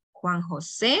 3, Juan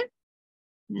Jose.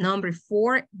 Number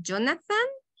 4, Jonathan.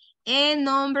 And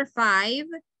number 5,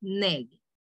 Nelly.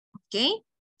 Okay,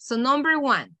 so number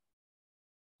 1.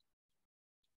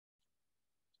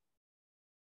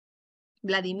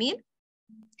 Vladimir,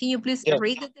 can you please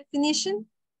read the definition?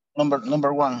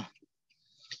 Number 1.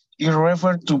 It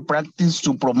refers to practice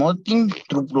to promoting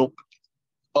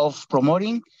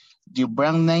the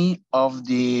brand name of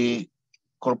the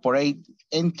corporate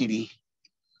entity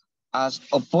as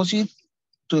opposite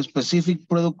to a specific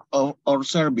product or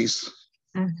service.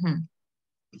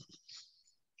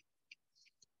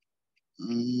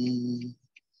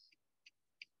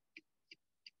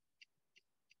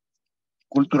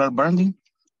 Cultural branding.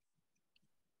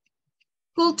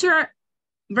 Cultural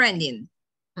branding.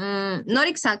 Not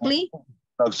exactly.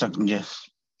 Exactly, yes.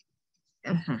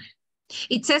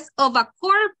 It says of a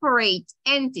corporate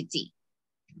entity.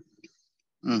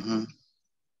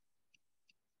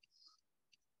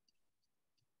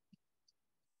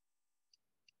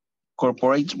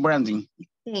 Corporate branding.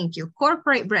 Thank you.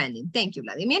 Corporate branding. Thank you,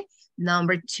 Vladimir.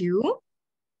 Number 2.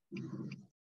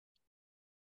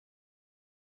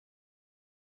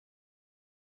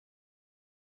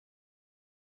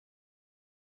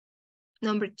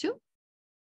 Number 2.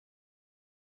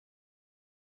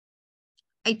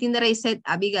 I think that I said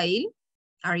Abigail.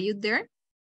 Are you there?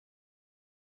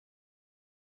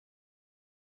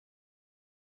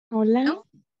 Hola. No?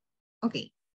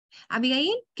 Okay.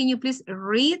 Abigail, can you please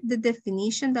read the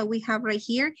definition that we have right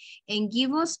here and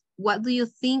give us what do you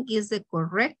think is the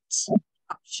correct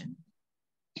option?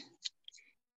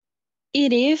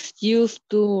 It is used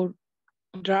to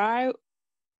draw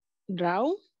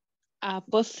a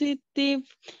positive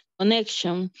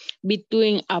connection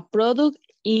between a product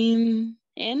and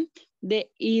the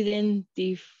identifier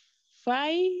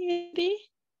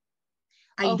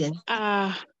of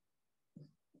a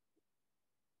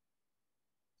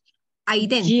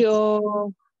identity.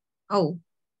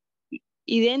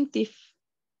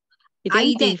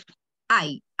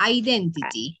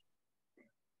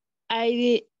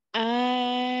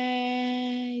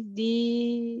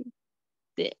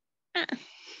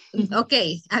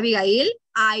 Okay, Abigail,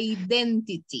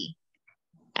 identity.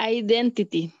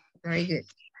 Identity. Very good.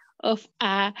 Of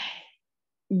a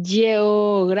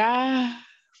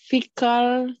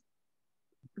geographical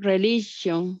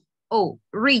region. Oh,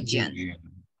 region.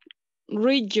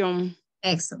 Region.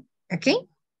 Excellent. Okay.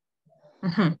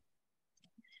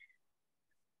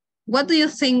 What do you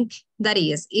think that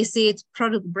is? Is it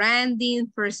product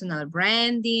branding, personal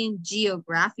branding,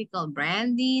 geographical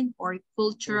branding, or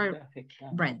cultural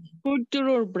branding?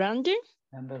 Cultural branding?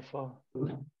 Number 4.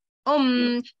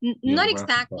 Not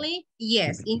exactly.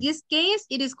 Yes, in this case,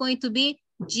 it is going to be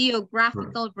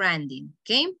geographical branding.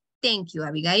 Okay, thank you,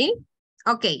 Abigail.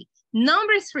 Okay,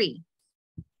 number 3.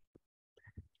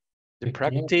 The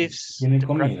practice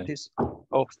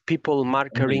of people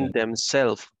marketing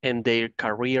themselves and their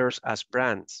careers as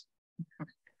brands.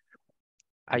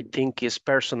 I think is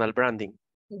personal branding.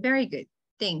 Very good.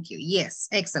 Thank you. Yes,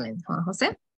 excellent, Juan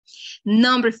Jose.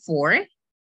 Number 4.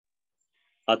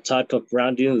 A type of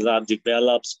branding that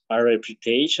develops a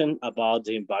reputation about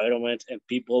the environment and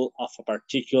people of a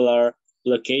particular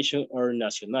location or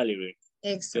nationality.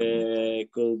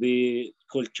 Excellent. Could be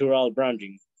cultural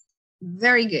branding.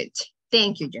 Very good.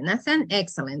 Thank you, Jonathan.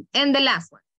 Excellent. And the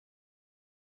last one.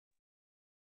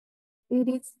 It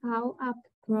is how a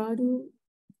product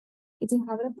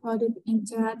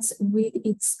interacts with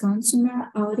its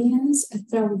consumer audience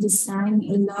through design,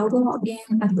 logo,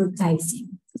 and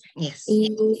advertising. Yes.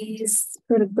 It is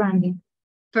product branding.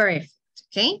 Perfect.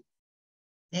 Okay.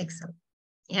 Excellent.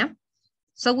 Yeah.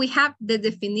 So we have the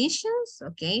definitions,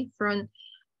 okay, from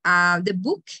the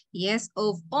book, yes,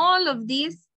 of all of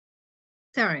these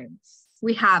terms.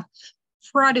 We have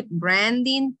product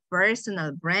branding,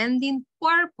 personal branding,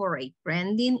 corporate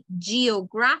branding,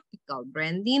 geographical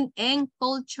branding, and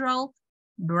cultural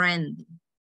branding.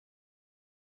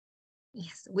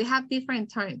 Yes, we have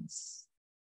different terms.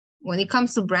 When it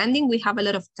comes to branding, we have a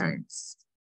lot of terms.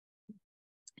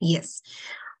 Yes.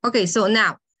 Okay, so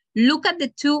now look at the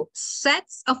 2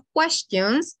 sets of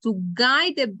questions to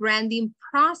guide the branding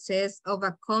process of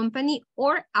a company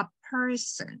or a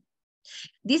person.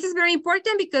 This is very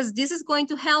important because this is going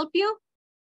to help you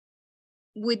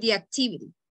with the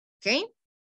activity, okay?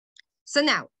 So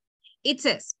now, it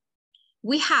says,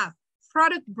 we have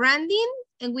product branding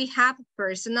and we have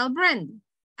personal branding.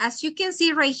 As you can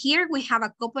see right here, we have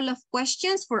a couple of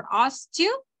questions for us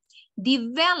to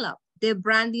develop the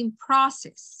branding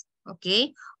process,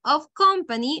 okay, of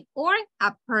company or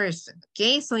a person,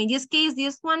 okay? So in this case,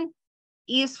 this one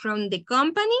is from the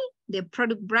company, the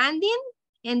product branding,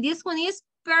 and this one is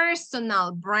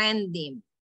personal branding.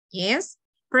 Yes,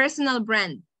 personal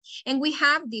brand. And we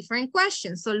have different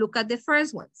questions. So look at the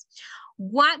first ones.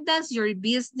 What does your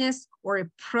business or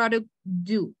product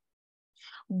do?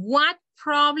 What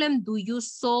problem do you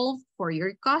solve for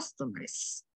your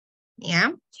customers?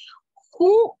 Yeah.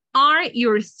 Who are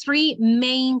your 3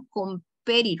 main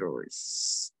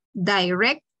competitors?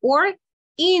 Direct or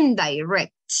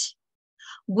indirect?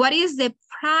 What is the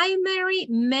primary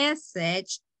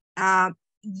message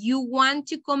you want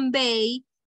to convey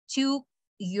to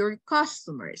your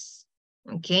customers?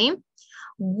 Okay.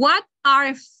 What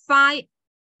are 5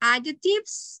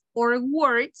 adjectives or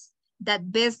words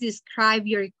that best describe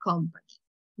your company?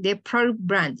 The product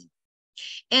branding.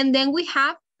 And then we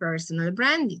have personal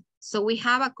branding. So we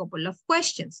have a couple of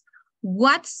questions.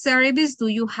 What service do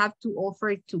you have to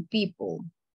offer to people?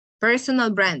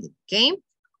 Personal branding, okay?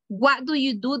 What do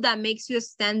you do that makes you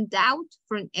stand out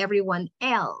from everyone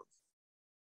else?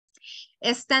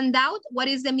 Stand out, what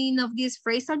is the meaning of this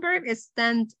phrasal verb?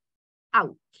 Stand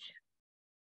out.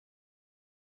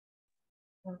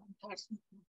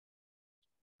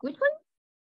 Which one?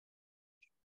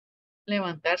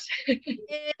 Levantarse.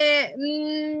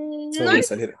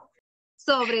 Sobresalir.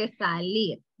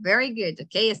 Sobresalir. Very good.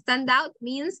 Okay. Stand out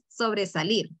means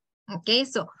sobresalir. Okay.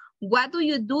 So what do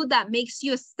you do that makes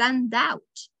you stand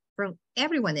out from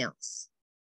everyone else?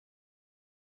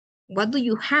 What do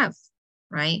you have,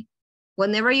 right?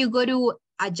 Whenever you go to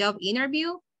a job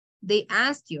interview, they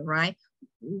ask you, right?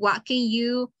 What can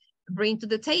you bring to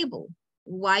the table?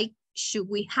 Why should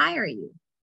we hire you?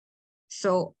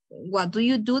 So what do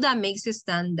you do that makes you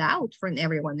stand out from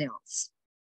everyone else?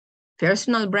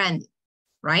 Personal branding,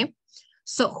 right?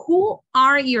 So who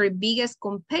are your biggest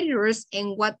competitors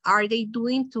and what are they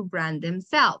doing to brand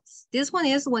themselves? This one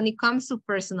is when it comes to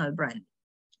personal branding,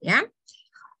 yeah?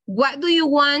 What do you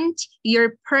want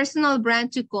your personal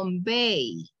brand to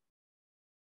convey?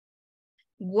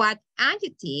 What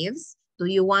adjectives do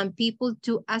you want people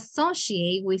to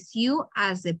associate with you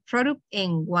as a product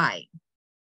and why?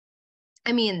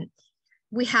 I mean,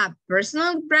 we have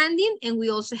personal branding and we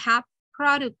also have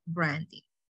product branding,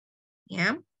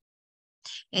 yeah?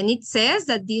 And it says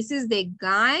that this is the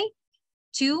guide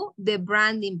to the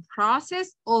branding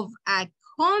process of a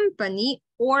company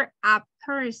or a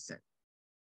person.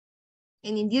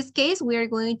 And in this case, we are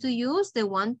going to use the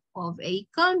one of a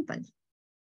company,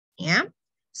 yeah?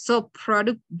 So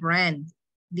product brand,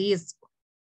 this one,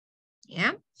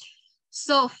 yeah?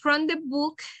 So from the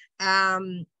book,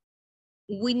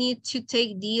 we need to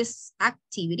take this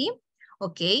activity,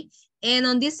 okay? And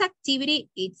on this activity,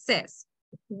 it says,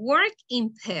 work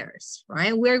in pairs,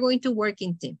 right? We're going to work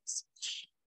in teams.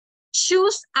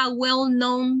 Choose a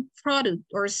well-known product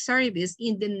or service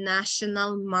in the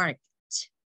national market,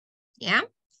 yeah?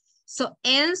 So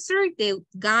answer the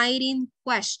guiding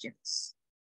questions.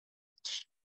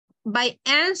 By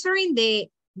answering the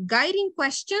guiding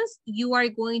questions, you are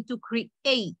going to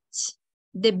create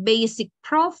the basic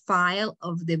profile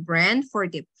of the brand for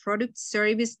the product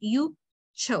service you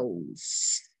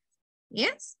chose.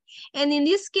 Yes. And in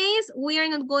this case, we are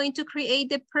not going to create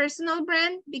the personal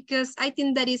brand because I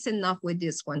think that is enough with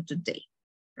this one today.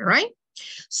 All right.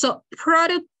 So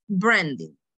product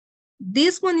branding.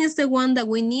 This one is the one that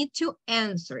we need to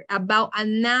answer about a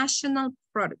national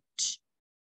product.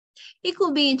 It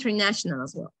could be international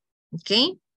as well.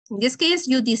 Okay. In this case,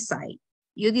 you decide.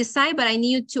 You decide, but I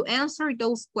need you to answer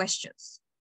those questions.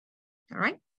 All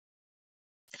right.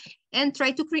 And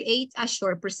try to create a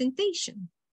short presentation.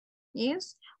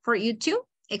 Yes, for you to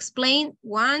explain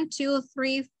 1, 2,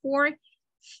 3, 4,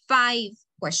 5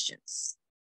 questions.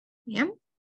 Yeah.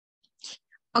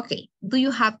 Okay, do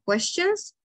you have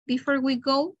questions before we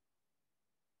go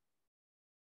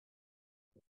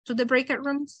to the breakout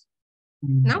rooms?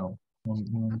 No?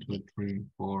 1, 2, 3,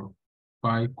 4,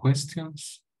 5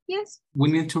 questions. Yes. We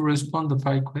need to respond to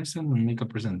 5 questions and make a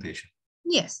presentation.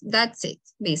 Yes, that's it,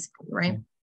 basically, right?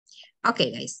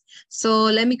 Okay, guys. So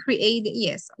let me create,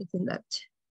 yes, I think that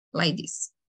like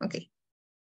this. Okay,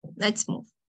 let's move.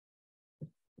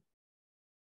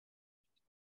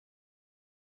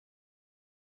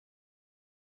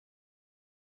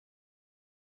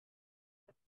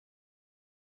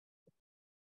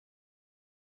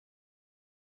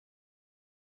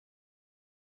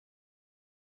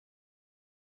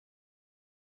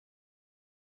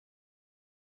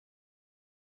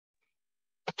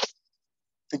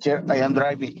 Teacher, I am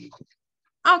driving.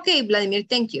 Okay, Vladimir,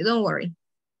 thank you. Don't worry.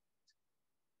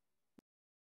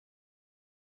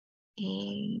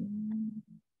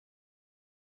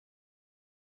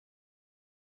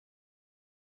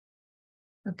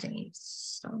 Okay,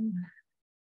 so.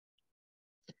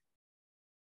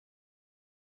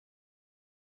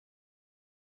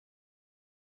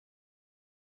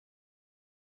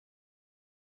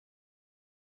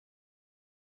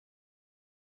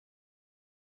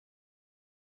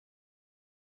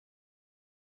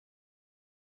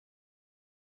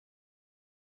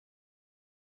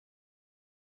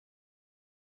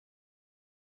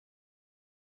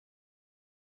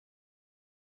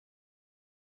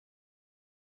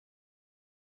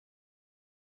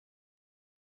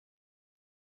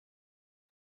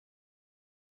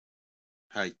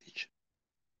 Hi, teacher.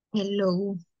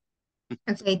 Hello.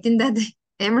 Okay, I think that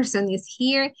Emerson is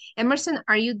here. Emerson,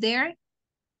 are you there?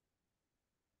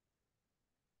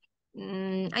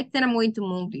 I think I'm going to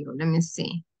move you. Let me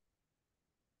see.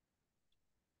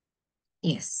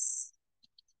 Yes.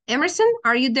 Emerson,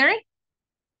 are you there?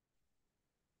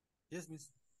 Yes, miss.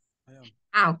 I am.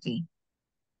 Ah, okay.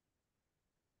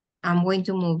 I'm going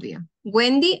to move you.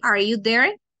 Wendy, are you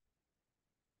there?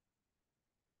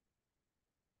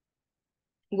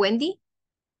 Wendy?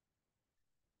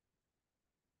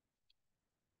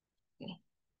 Okay.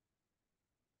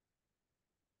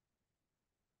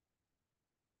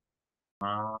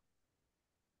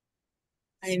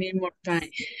 I need more time.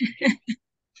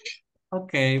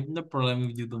 Okay, no problem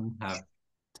if you don't have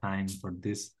time for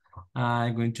this.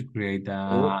 I'm going to create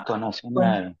a...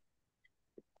 Nacional.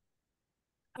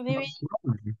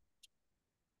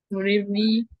 Good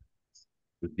evening.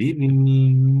 Good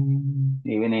evening.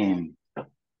 Evening.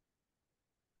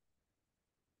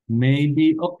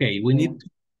 Maybe, okay, we need to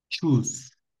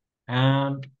choose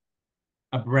a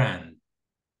brand.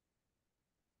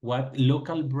 What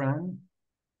local brand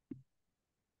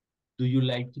do you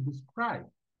like to describe?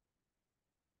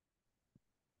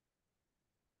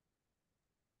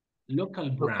 Local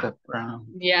brand.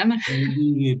 Diana.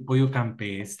 Maybe pollo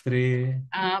campestre.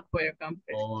 Pollo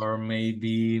campestre. Or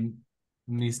maybe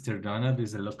Mr. Donut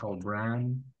is a local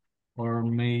brand. Or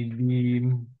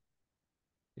maybe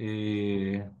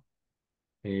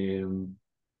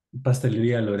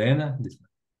Pastelería Lorena. This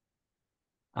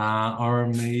one. Or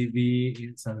maybe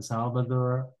in San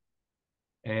Salvador,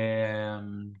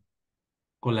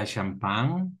 Cola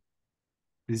Champagne.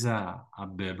 This is a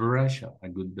beverage, a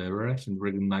good beverage, and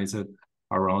recognized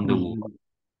around the world,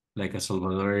 like a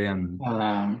Salvadorian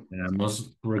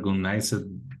most recognized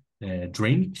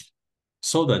drink,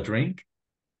 soda drink.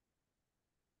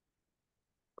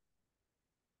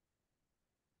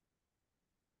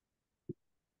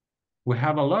 We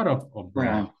have a lot of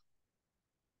brands.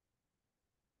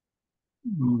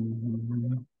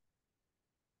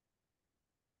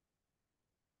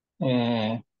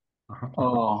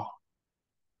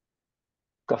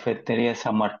 Cafetería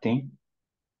San Martín.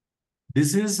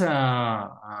 This is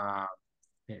a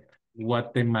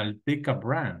Guatemalteca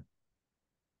brand.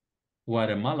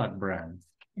 Guatemala brand.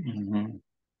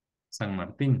 San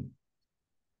Martin.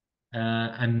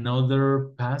 Another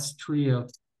pastry of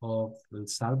El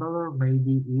Salvador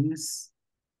maybe is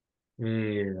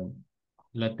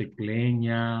La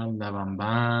Tecleña, La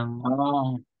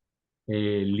Bambam,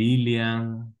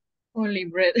 Lilian. Only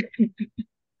bread.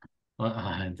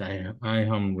 I'm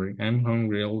hungry. I'm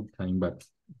hungry all the time, but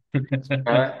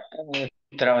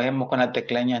Trabajemos con la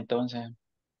tecleña entonces.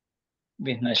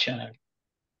 Bisnacional.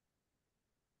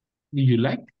 do you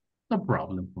like? No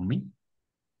problem for me.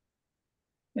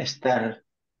 Estar.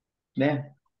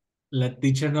 Bien. La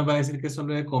teacher no va a decir que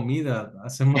solo de comida.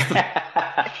 Hacemos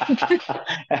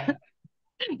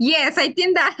Yes, I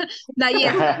think that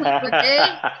yes. Okay.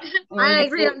 I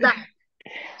agree on that.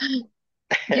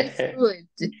 Just good.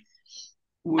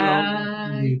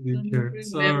 I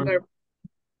don't remember.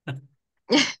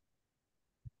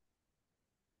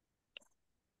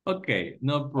 Okay,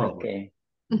 no problem. Okay.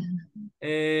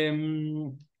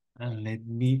 And let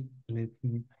me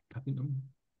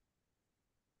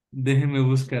déjeme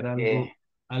buscar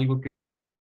algo que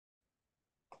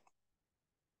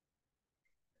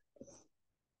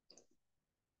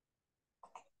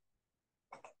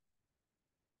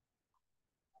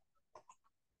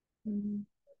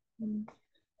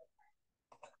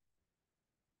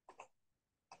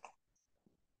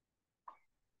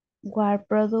What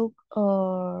product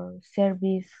or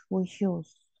service we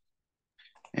choose?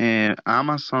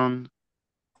 Amazon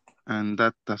and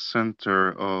data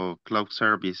center or cloud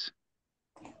service.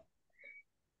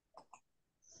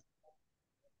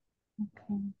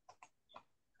 Okay.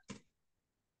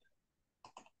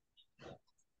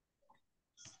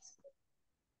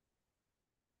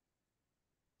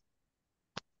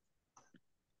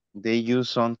 They use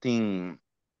something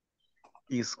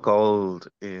is called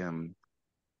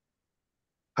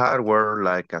hardware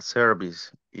like a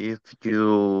service. If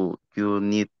you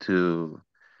need to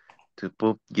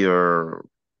put your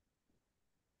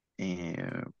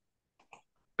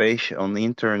page on the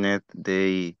internet,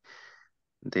 they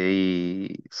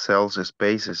sell the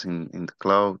spaces in the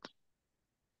cloud.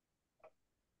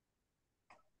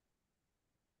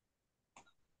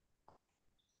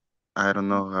 I don't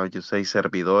know how you say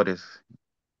servidores.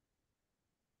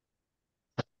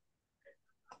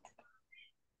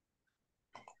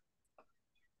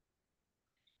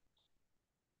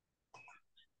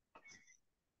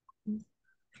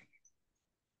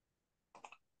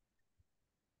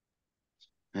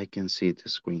 I can see the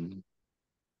screen.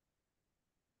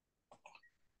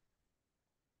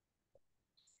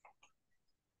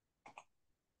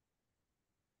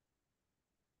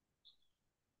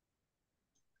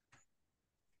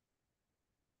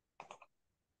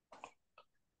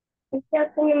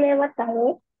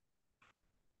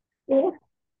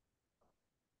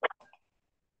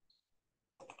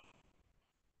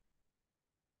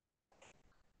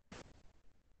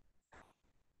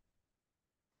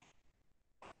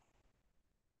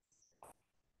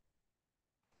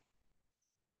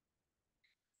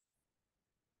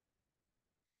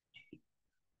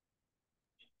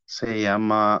 Se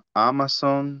llama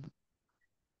Amazon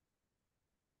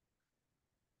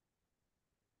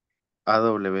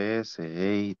AWS.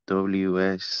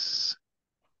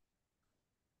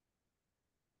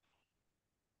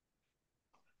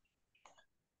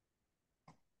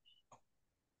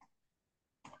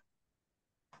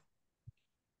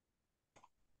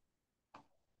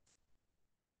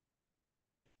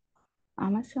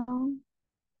 Amazon.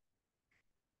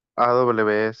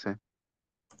 AWS.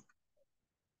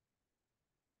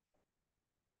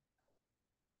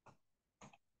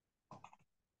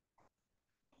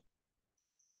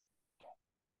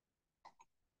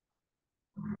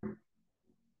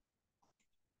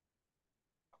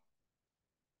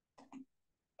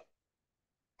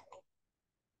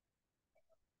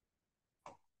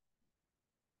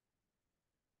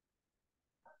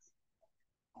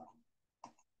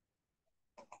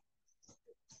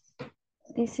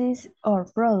 This is our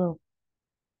product.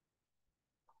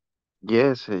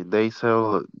 Yes, they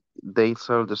sell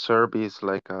the service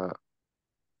like a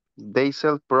they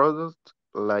sell product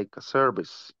like a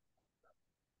service.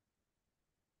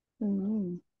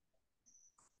 Mm.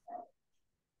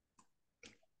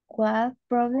 What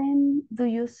problem do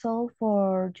you solve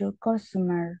for your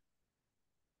customer?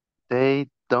 They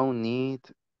don't need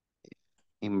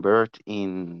invert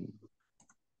in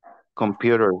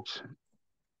computers.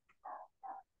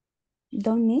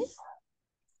 Don't need?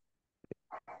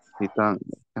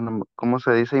 ¿Cómo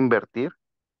se dice invertir?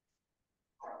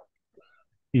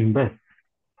 Invest.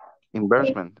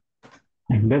 Investment.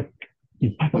 Invest.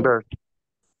 Invert.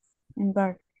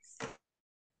 Invert.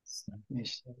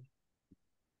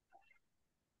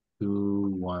 Do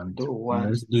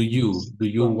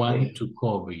you want to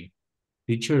copy?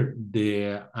 Teacher,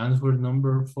 the answer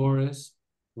number 4 is,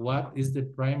 what is the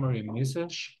primary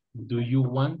message? Do you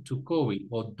want to copy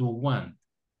or do want?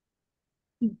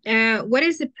 What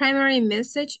is the primary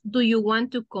message do you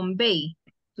want to convey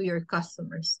to your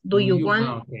customers? Do you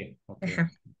want? Okay.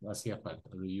 Hacía falta.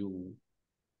 Do you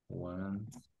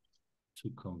want to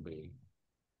convey?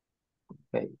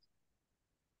 Okay.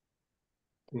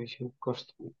 To your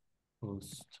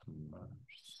customers.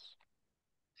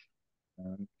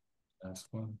 And last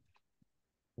one.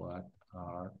 What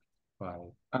are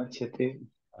 5 adjectives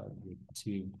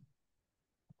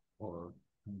or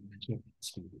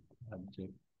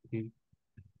adjective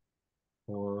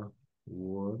or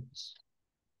words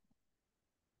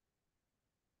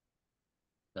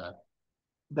that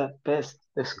best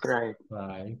describe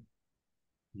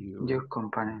your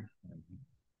company?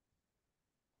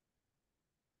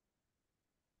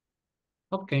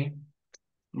 Okay.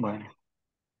 Bueno.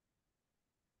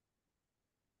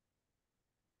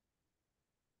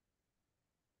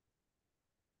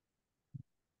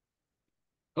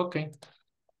 Ok.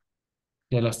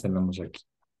 Ya las tenemos aquí.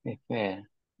 Espera.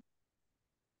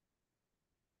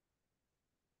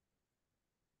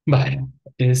 Vale.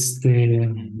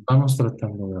 Vamos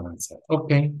tratando de avanzar.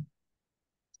 Ok.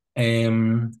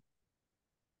 The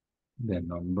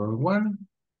number 1.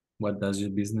 What does your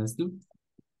business do?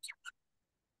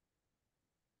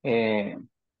 Okay.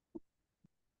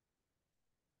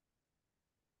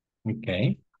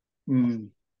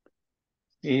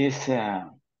 Is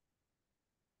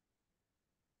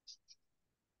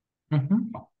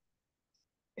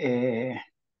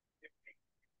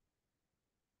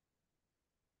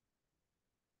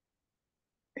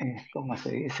 ¿cómo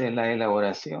se dice? La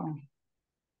elaboración.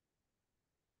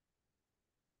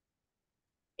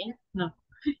 No.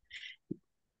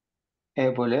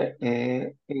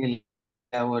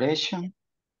 Elaboration.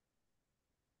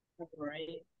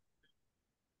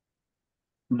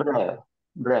 Right.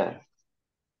 Bread.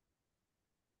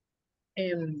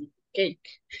 Cake.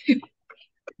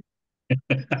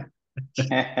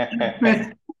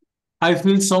 I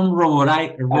feel some robot.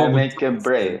 I make a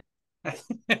bread.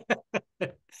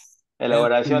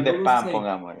 Elaboración de pan,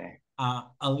 pongámosle.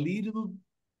 A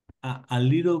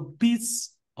little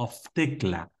piece of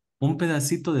tecla. Un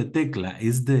pedacito de tecla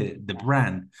is the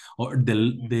brand or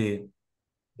the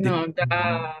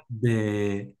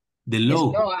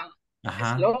logo.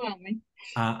 Slogan.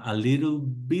 A little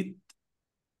bit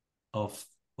of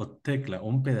tecla,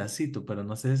 un pedacito, pero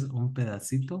no sé, es un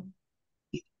pedacito.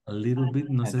 A little bit,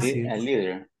 no sé si es. A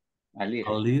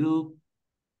little.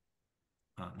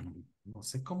 No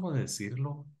sé cómo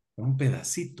decirlo. Un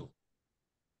pedacito.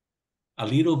 A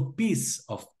little piece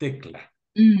of tecla.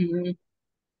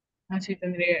 Así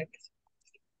tendría que ser.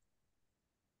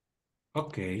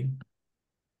 Ok.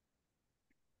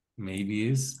 Maybe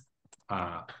it's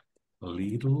a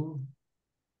little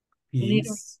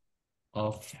piece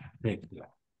of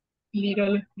tecla.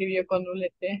 Little lo escribió con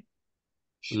doble T.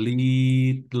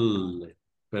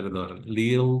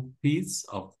 Little piece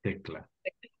of tecla.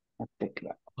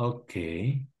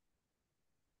 Okay.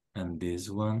 And this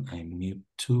one I need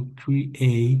to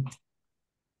create.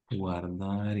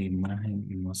 Guardar imagen.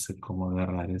 No sé cómo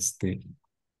agarrar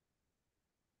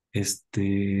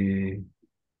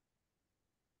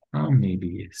maybe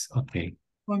yes. Okay.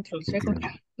 Control C,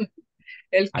 control.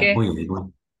 ¿El qué? Voy.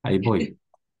 Ahí voy.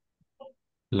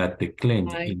 La teclé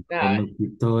My y luego God. me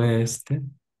quito este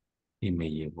y me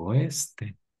llevo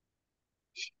este.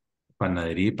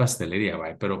 Panadería y pastelería,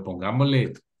 vaya, pero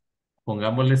pongámosle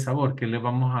sabor. ¿Qué le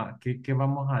vamos a, qué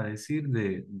vamos a decir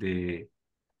del,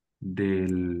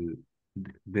 del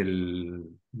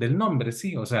nombre?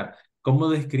 Sí, o sea, ¿cómo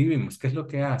describimos? ¿Qué es lo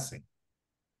que hace?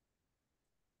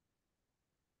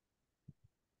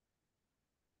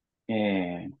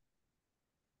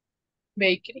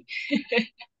 Bakery.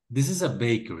 This is a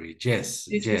bakery. Yes,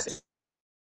 This is yes.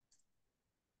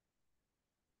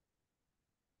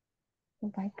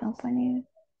 By company.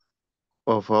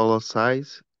 Of all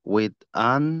size with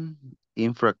an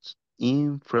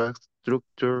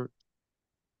infrastructure.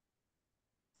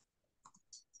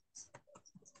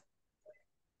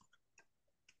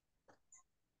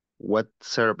 What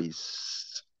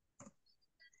service?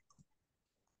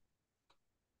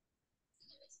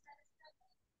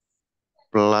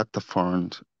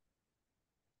 Platforms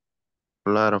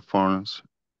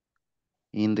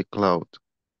in the cloud.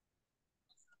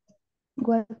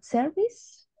 What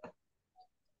service?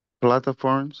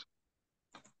 Platforms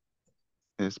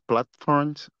is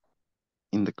platforms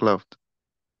in the cloud.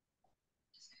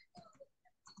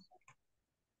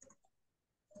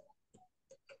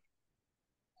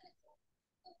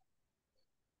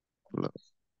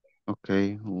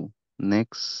 Okay,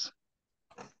 next.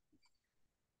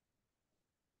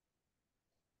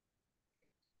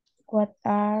 What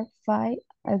are 5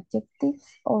 adjectives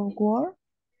or words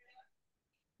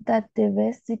that the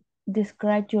best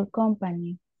describe your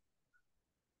company?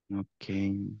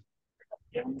 Okay.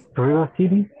 River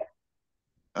City.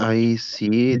 I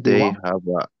see Did you want?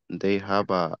 they have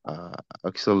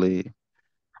actually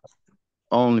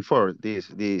only for this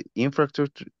the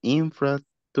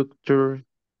infrastructure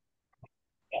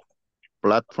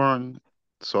platform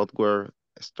software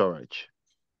storage.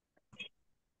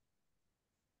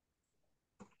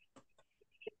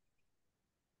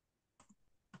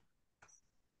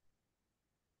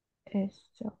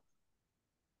 Eso.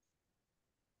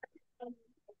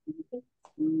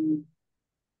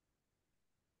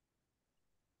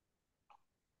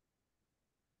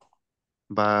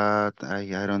 But I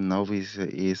don't know if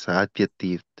it's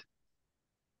adjective.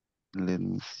 Let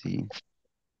me see.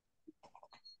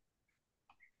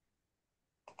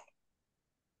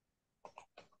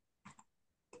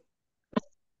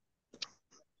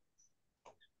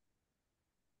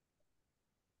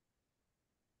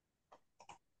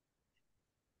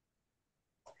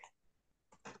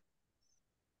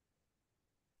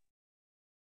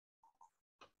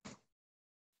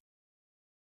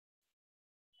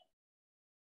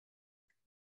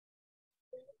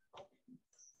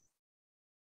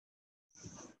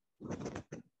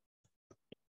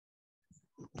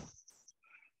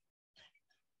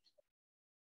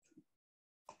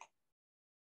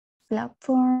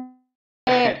 Platform.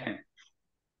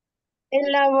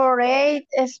 Elaborate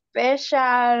a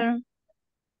special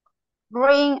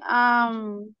bring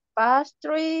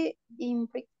pastry in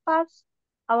breakfast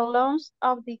along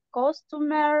of the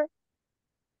customer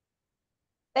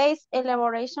taste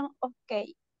elaboration of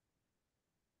cake.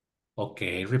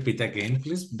 Okay, repeat again,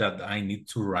 please, that I need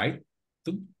to write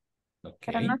to.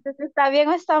 Pero no Okay. sé si está bien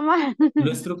o está mal.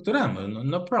 Lo estructuramos,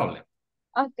 no problem.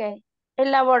 Okay.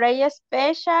 Elaborate a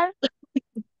special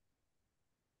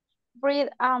bread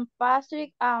and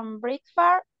pastry and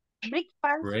breakfast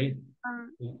Great.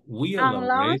 um, We and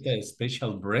lunch elaborate a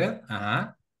special bread.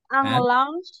 and And,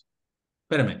 lunch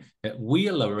espérame, we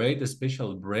elaborate a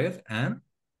special bread and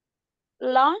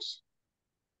lunch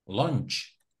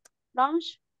lunch.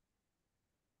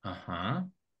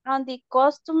 and the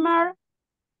customer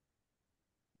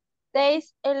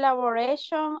taste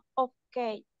elaboration of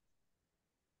cake.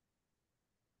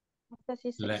 No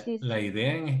sé si La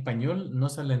idea en español no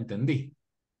se la entendí.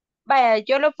 Vaya,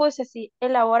 yo lo puse así,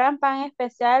 elaboran pan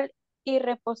especial y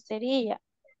repostería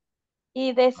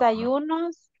y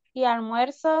desayunos y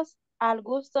almuerzos al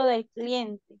gusto del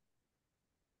cliente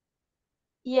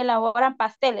y elaboran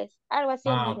pasteles, algo así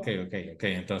él dijo. Ok.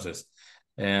 Entonces,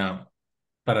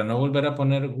 para no volver a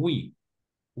poner we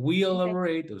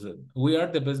elaborate, o sea, we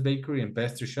are the best bakery and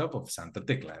pastry shop of Santa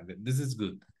Tecla. This is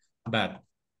good. But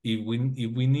if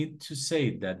we need to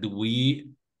say that we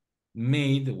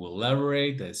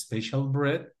elaborate a special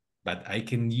bread, but I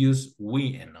can use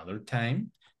we another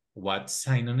time, what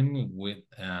synonym with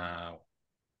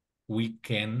we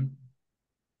can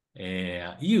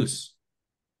use?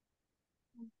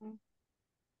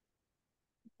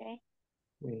 Okay.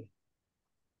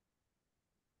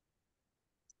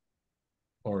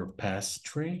 Or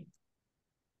pastry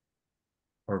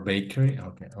or bakery,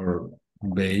 okay, or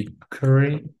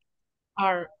bakery,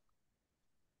 Are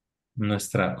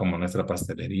como nuestra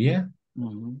pastelería.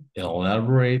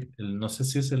 Elaborate, no sé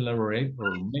si es elaborate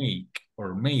or make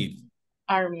or made.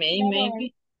 are made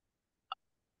maybe.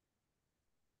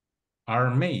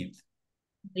 Are made.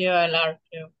 Yeah, are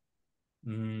too.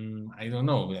 I don't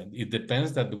know. It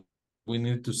depends that we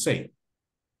need to say.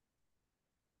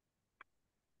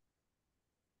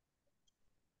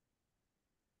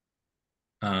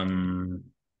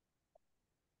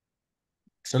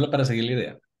 Solo para seguir la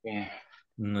idea.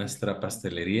 Nuestra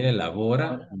pastelería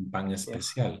elabora un pan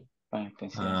especial.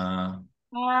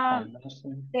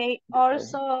 They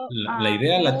also La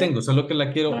idea la make, tengo, solo que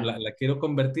la quiero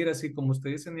convertir así como usted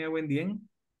dice, Nia Wendien,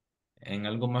 en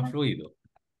algo más fluido.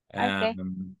 okay.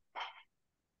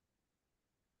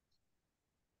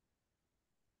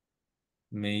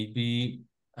 Maybe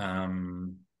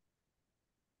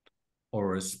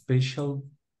or a special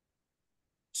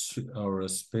or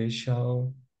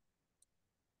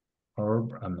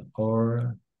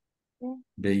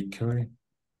bakery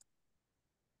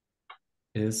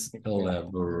is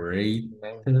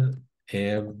elaborated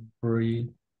every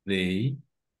day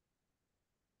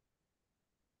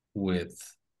with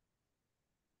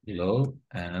love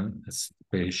and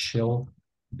special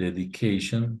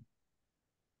dedication.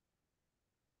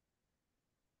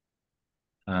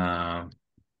 And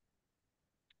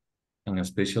a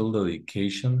special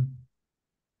dedication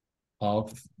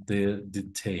of the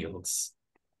details.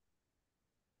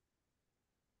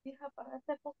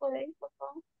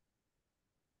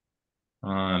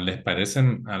 ¿Les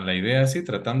parecen a la idea así,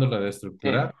 tratándola de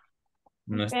estructurar?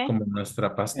 No es como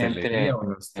nuestra pastelería o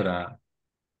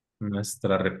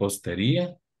nuestra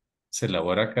repostería. Se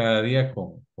elabora cada día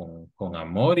con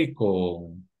amor y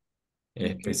con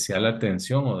especial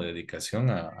atención o dedicación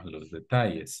a los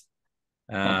detalles.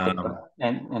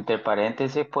 Entre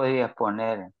paréntesis podrías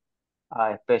poner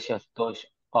a special touch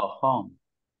of home.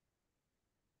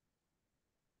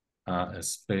 A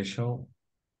special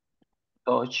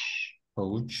touch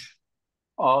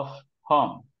of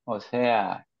home, o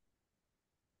sea,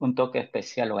 un toque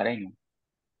especial hogareño.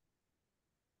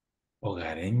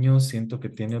 Hogareño siento que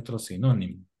tiene otro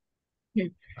sinónimo.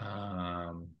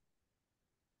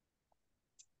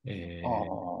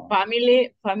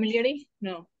 Familiar,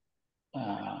 no.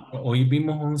 Hoy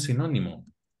vimos un sinónimo.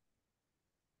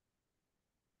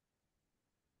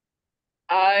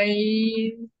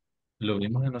 Lo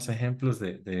vimos en los ejemplos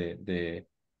de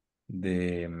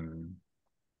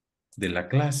la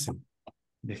clase.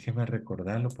 Déjeme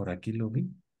recordarlo, por aquí lo vi.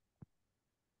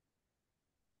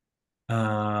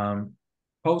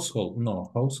 Household,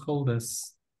 no, household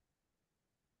es...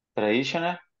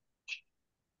 Traditional.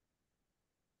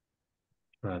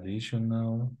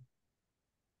 Traditional.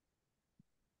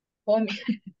 Home.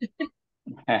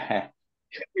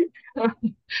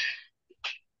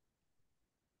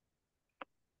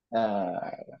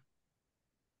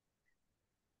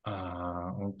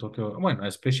 Un toque, bueno,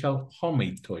 a special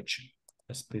homemade touch.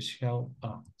 A special,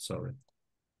 sorry.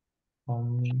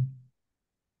 Homemade.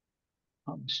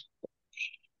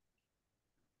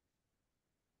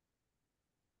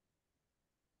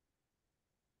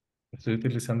 Estoy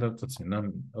utilizando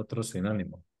otro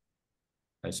sinónimo.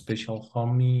 A special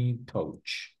homemade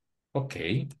touch. Ok.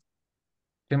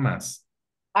 ¿Qué más?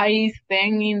 I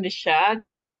stand in the chat.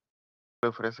 Le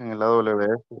ofrecen el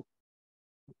AWS.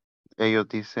 Ellos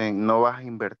dicen, no vas a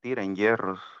invertir en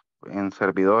hierros, en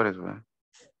servidores, ¿verdad?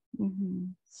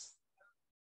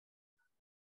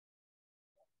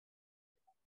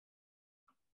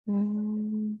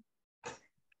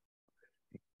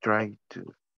 Try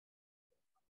to.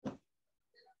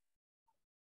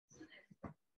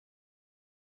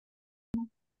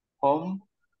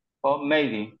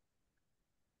 Homemade.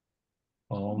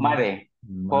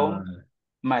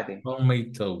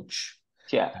 Homemade touch.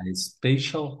 Yeah. A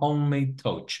special homemade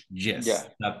touch. Yes,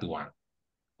 Yeah. that one.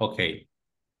 Okay.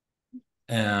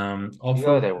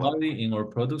 Offer quality in our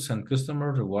products and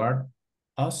customers reward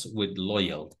us with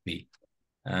loyalty.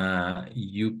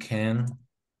 You can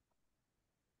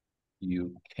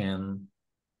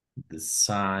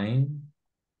design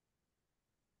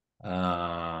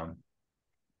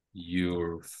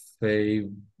your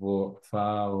favorite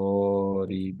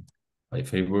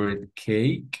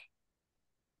cake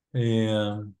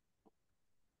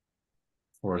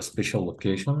for a special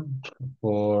occasion,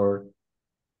 for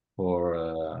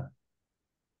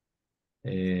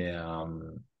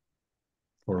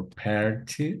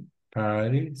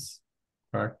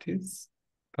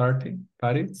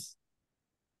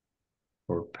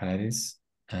parties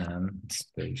and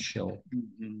special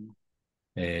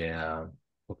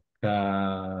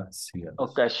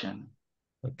occasion.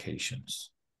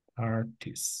 Occasions.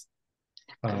 Artists.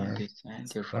 Artists.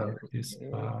 Artists. Artists.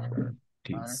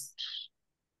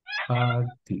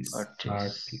 Artists.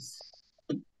 Artists.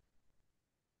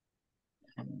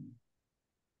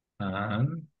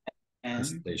 And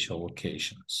special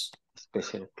occasions.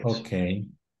 Special occasions. Okay.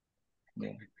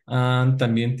 Yeah.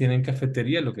 También tienen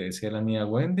cafetería, lo que decía la amiga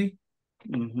Wendy.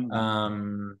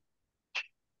 En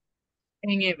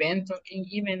eventos, en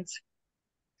events.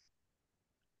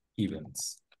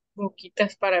 Events.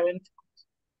 Boquitas para eventos.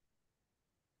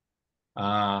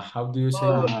 How do you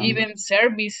say event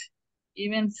service.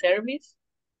 Event service.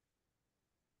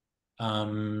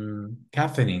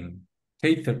 Catering.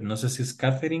 No sé si es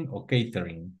catering o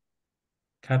catering.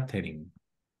 Catering.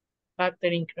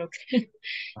 Catering, creo que.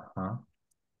 Ajá.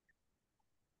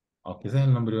 Aunque ese es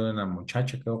el nombre de una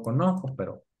muchacha que yo conozco,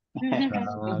 pero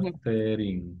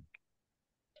catering.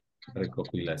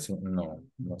 Recopilación.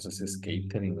 No sé si es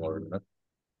catering o no.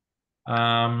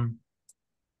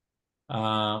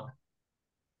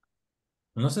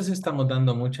 No sé si estamos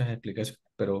dando muchas explicaciones,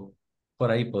 pero por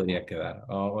ahí podría quedar. El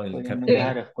Podemos catering.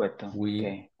 dejar expuesto.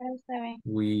 Okay.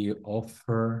 We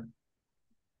offer.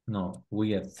 No,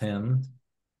 we attend.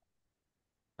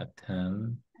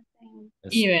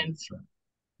 Events.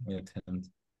 We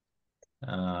attend.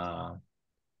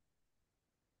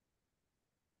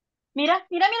 Mira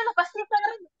los pasillos que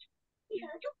agarran.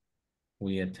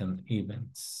 We attend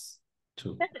events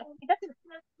too.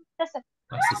 Dáselo.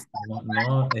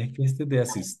 No, es que este de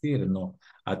asistir, no.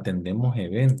 Atendemos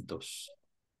eventos.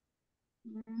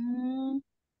 Don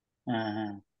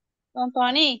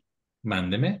Tony,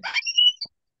 Mándeme.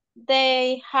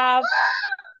 they have,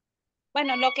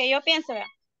 bueno, lo que yo pienso, vea.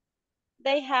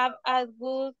 They have a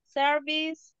good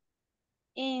service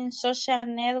in social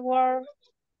network,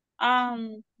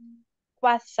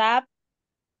 WhatsApp,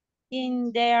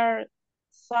 in their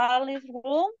service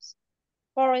rooms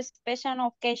for a special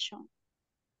occasion.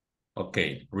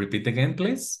 Okay, repeat again,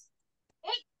 please.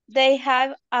 They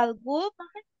have a good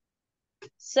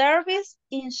service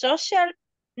in social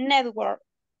network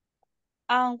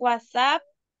and WhatsApp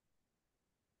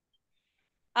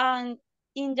and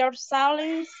in their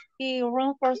service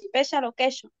room for special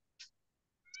occasion.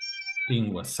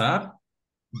 En WhatsApp.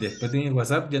 Después de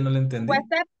WhatsApp ya no lo entendí.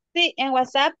 WhatsApp, sí, en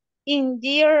WhatsApp, in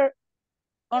their,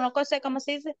 o no sé cómo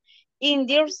se dice, in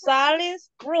their service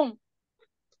room.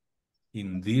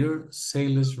 In their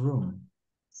sales room.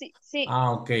 Sí, sí.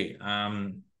 Okay.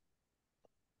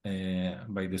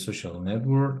 By the social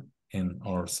network and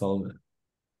our solid.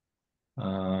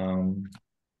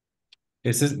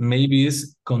 Maybe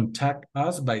is contact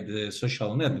us by the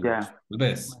social network. Yeah.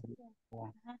 ¿Ves?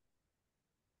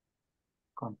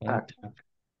 Contact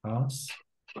us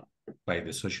by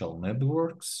the social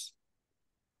networks.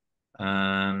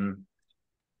 And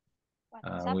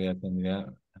we attend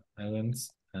the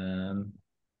events and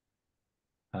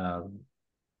have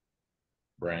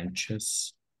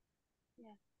branches.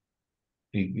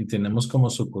 Y tenemos como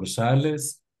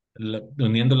sucursales,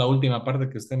 uniendo la última parte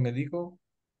que usted me dijo.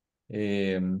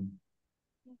 Ay,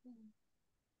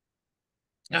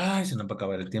 se nos va a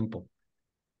acabar el tiempo.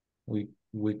 We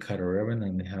cater even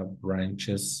and have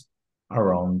branches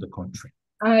around the country.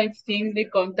 I think the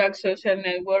contact social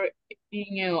network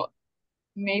in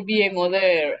maybe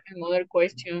another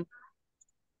question.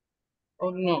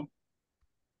 Or no?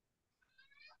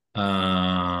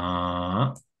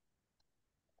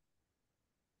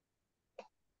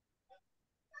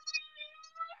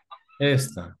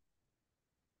 Esta.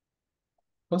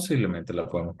 Posiblemente la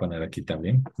podemos poner aquí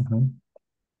también.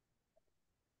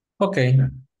 Ok.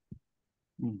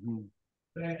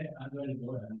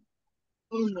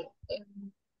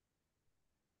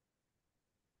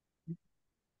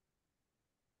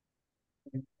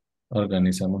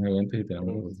 Organizamos eventos y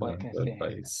tenemos dentro del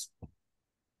país.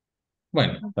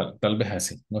 Bueno, tal vez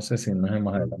así. No sé si nos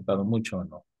hemos adelantado mucho o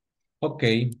no. Ok.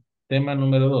 Tema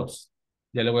número 2.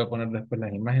 Ya le voy a poner después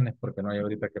las imágenes porque no hay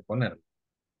ahorita que poner.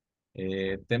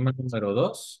 Tema número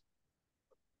 2.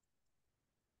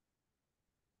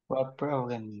 What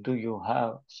problem do you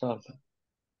have solved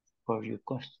for your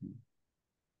customer?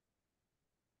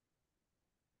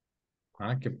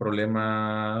 ¿Qué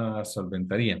problema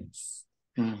solventaríamos?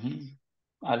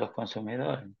 A los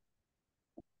consumidores.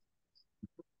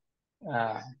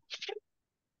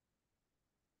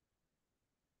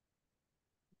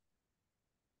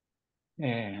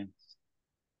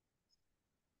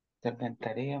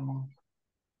 Solventaríamos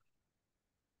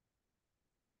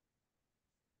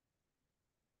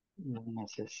la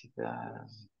necesidad.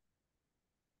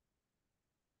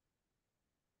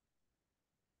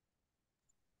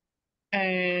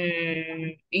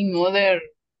 In other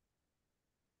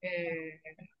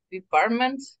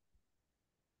departments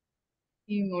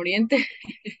in Oriente.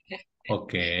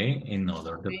 Okay, in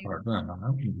other department.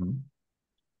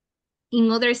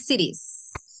 In other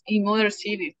cities. In other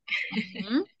cities.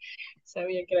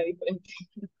 Sabía que era diferente.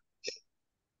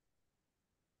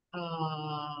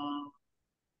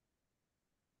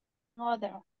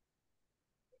 Other.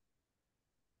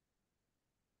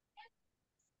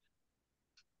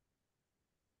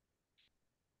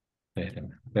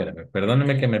 Espérame.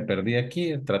 Perdóneme que me perdí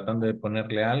aquí tratando de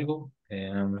ponerle algo.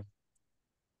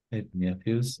 Give me a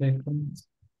few seconds.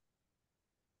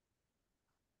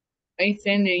 I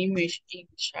send the image in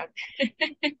chat.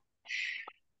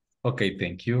 Okay,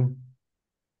 thank you.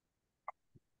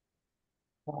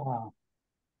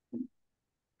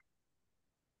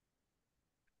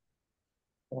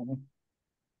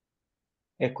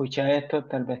 Escucha esto,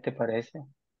 tal vez te parece.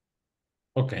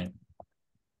 Okay.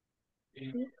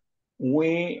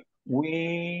 We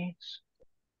would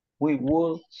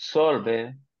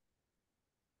solve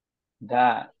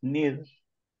the need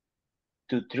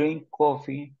to drink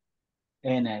coffee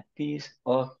and a piece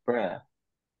of bread.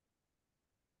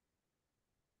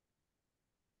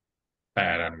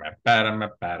 Párame,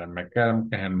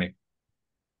 que me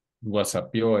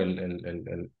whatsappió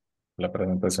la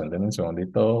presentación. Denme un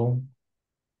segundito.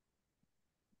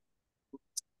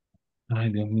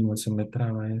 Ay, Dios mío, se me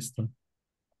traba esto.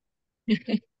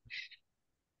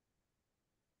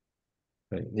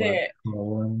 Okay,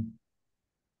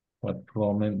 what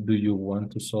problem do you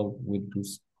want to solve with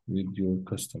your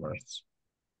customers?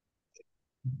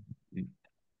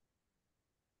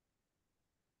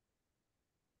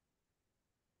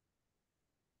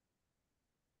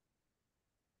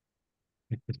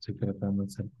 Estoy tratando de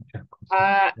hacer muchas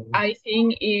cosas. I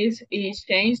think is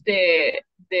change the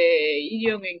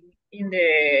idiom in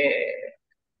the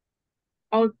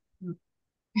out en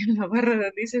la barra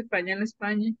donde dice español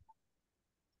España.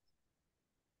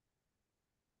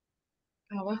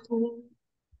 Abajo.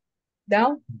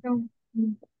 Down.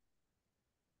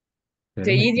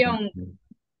 The idiom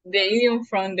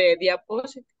from the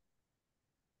diapositive.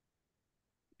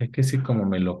 Es que sí, como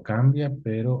me lo cambia,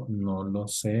 pero no lo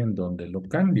sé en dónde lo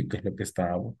cambio, que es lo que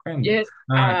estaba buscando. Yes,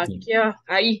 Aquí.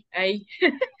 ahí.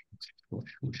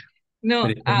 No,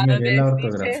 Pero es que me ve la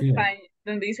ortografía.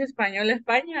 donde dice español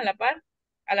España, a la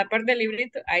par del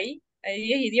librito, ahí es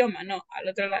idioma, no, al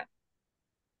otro lado.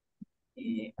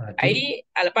 Aquí. Ahí,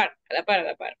 a la par.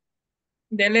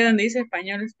 Dele donde dice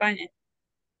español España.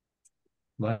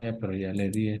 Vaya, pero ya le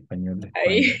di español de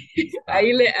Ahí,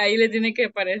 España. ahí le tiene que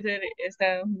aparecer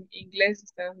inglés,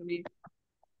 Estados Unidos.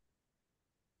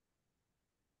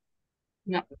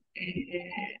 No,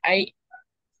 ahí.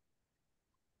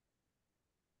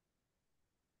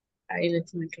 Ahí le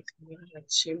tiene que cambiar el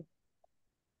archivo.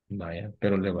 Vaya,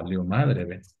 pero le valió madre,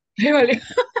 ¿ves? Le valió.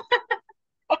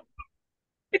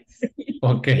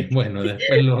 Ok, bueno,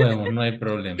 después lo vemos, no hay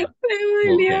problema.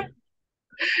 Le valió. Ok.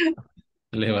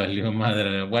 Le valió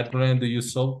madre. What problem do you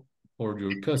solve for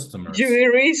your customers? You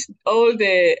erase all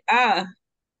the...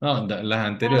 No, las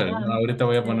anteriores. Ahorita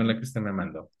voy a poner la que usted me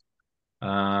mandó.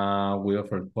 We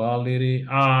offer quality.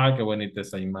 Qué bonita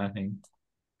esa imagen.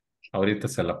 Ahorita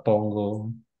se la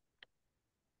pongo.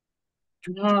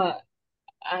 No,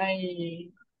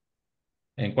 ay.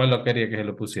 ¿En cuál lo quería que se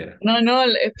lo pusiera? No,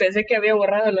 pensé que había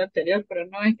borrado lo anterior, pero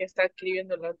no, es que está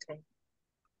escribiendo lo otro.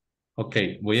 Ok,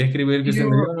 voy a escribir que se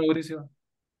me dio, Mauricio.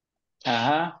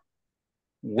 Ajá.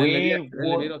 Dale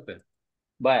virote.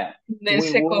 Vaya.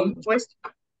 Ese compuesto.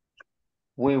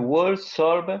 We will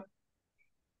solve.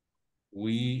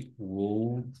 We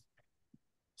will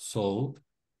solve.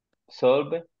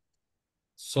 Solve it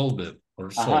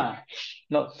or solve. Ajá.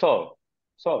 No, solve.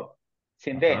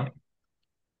 Sin D.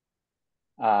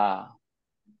 The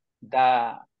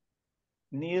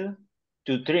need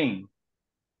to drink.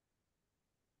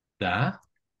 The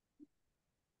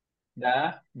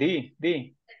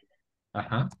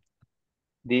Ajá.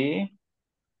 The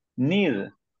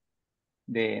need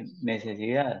de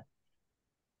necesidad.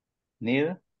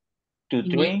 Need to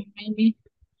drink. Maybe.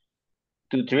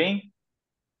 To drink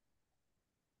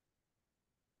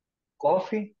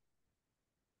coffee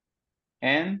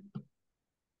and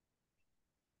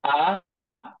a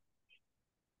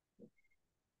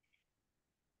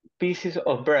pieces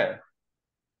of bread.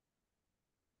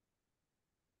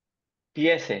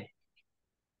 Piece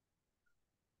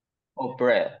of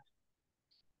bread.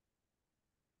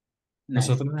 Nice.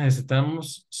 Nosotros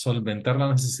necesitamos solventar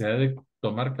la necesidad de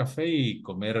tomar café y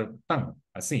comer pan,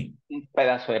 así. Un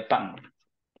pedazo de pan.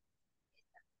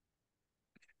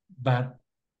 But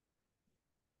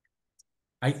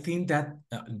I think that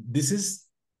this is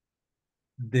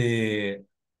the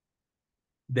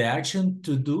the action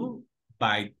to do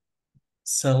by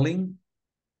selling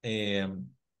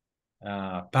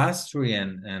pastry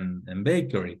and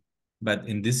bakery. But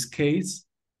in this case,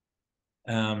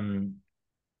 in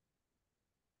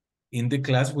the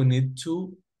class, we need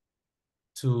to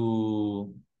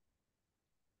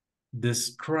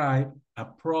describe a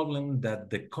problem that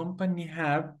the company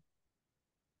have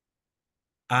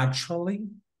actually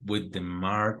with the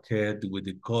market, with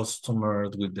the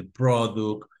customers, with the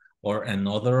product, or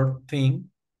another thing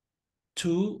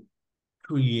to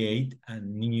create a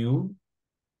new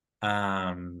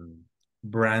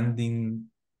branding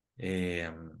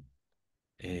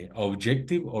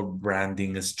objective or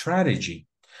branding strategy.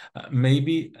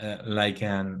 Maybe like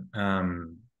an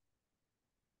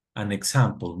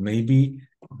example, maybe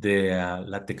the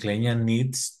La Tecleña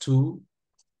needs to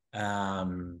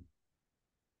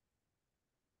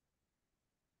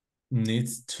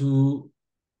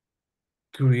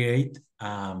create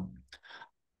a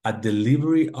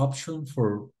delivery option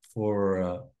for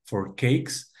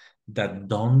cakes that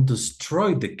don't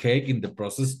destroy the cake in the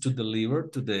process to deliver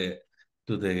to the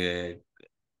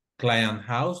client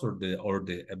house or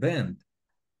the event.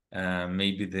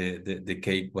 Maybe the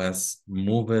cake was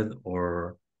moved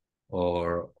or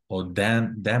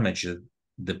damaged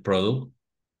the product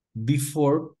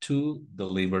before to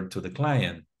deliver to the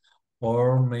client,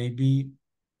 or maybe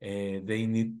they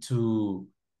need to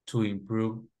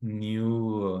improve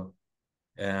new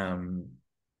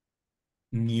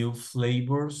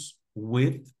flavors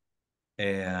with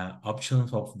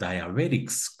options of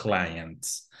diabetics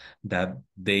clients that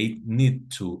they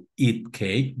need to eat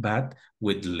cake but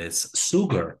with less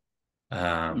sugar.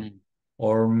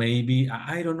 Or maybe,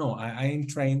 I don't know, I'm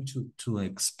trying to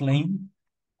explain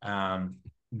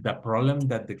the problem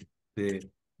that the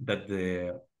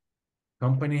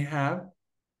company have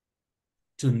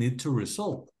to need to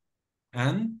resolve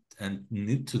and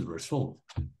need to resolve.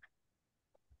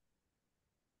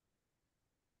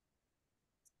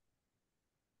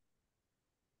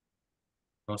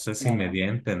 No sé si me di a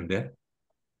entender.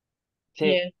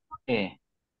 Sí. Yeah. Yeah.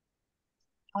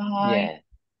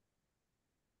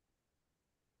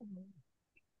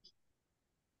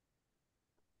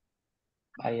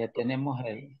 Ahí tenemos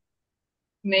el...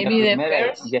 Maybe the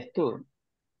first. Yes, tú.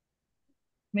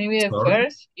 Maybe the Sorry?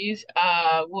 first is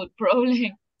a good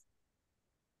problem.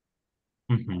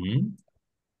 Mm-hmm.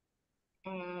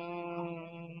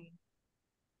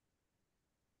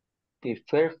 The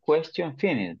first question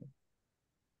finished.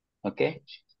 Okay.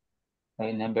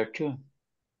 Number 2.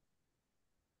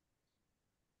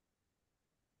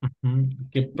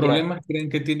 ¿Qué problemas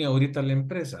creen que tiene ahorita la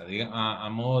empresa? Diga, a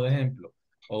modo de ejemplo,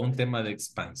 o un tema de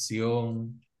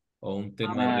expansión, o un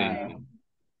tema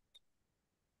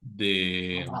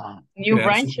de New crear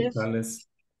branches. sucursales,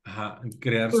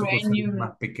 crear sucursales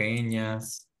más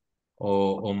pequeñas,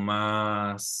 o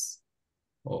más,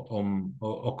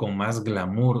 o con más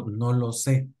glamour, no lo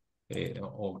sé,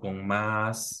 o con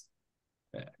más,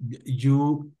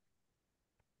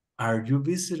 are you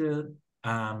visited,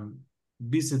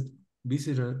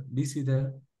 visitor,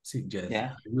 sí, yes.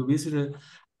 Yeah. You visited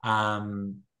a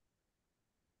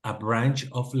branch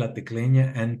of La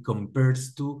Tecleña and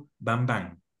compares to Bam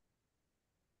Bam.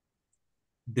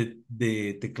 The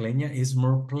Tecleña is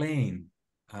more plain.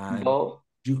 No.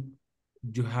 You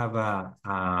have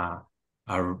a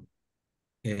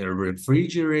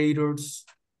refrigerators,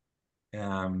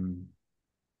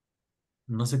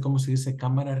 no sé cómo se dice,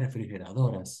 cámaras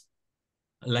refrigeradoras,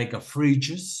 like a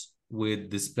fridges with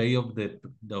display of the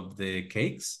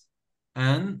cakes,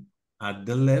 and at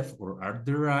the left or at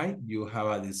the right you have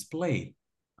a display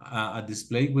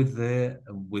with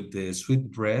the sweet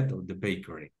bread of the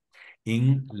bakery.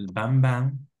 In Bam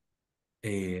Bam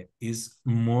is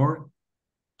more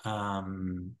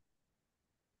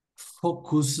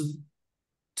focused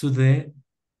to the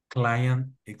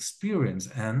client experience,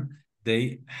 and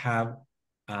they have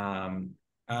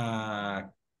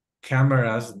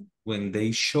cameras when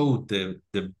they show the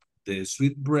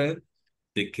sweet bread,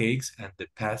 the cakes, and the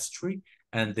pastry,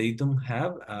 and they don't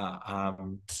have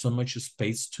so much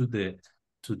space to the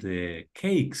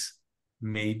cakes.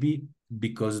 Maybe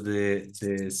because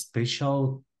the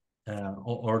special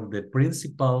or the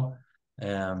principal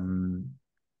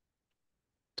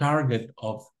target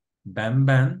of Bam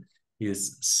Bam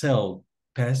is sell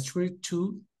pastry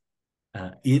to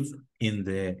eat in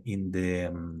the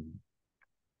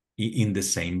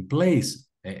same place.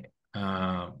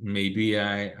 Maybe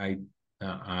I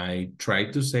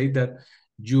try to say that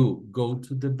you go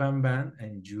to the Bam Bam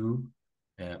and you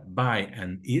buy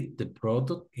and eat the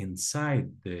product inside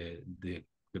the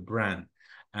brand.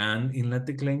 And in La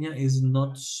Tecleña is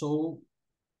not so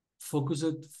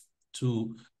focused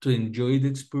to enjoy the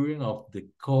experience of the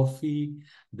coffee,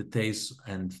 the taste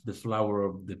and the flower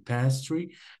of the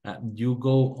pastry. You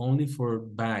go only for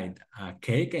bite a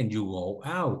cake and you go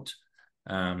out.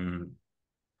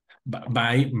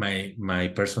 By my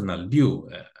personal view,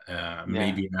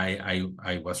 maybe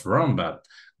I was wrong, but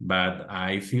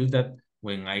I feel that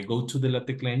when I go to the La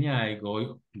Tecleña, I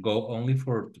go only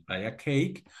for to buy a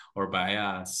cake or buy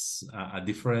a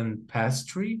different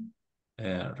pastry,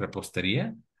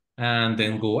 reposteria, and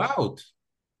then go out.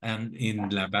 And in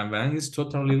La Bambang is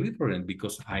totally different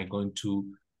because I'm going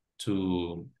to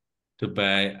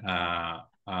buy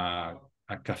a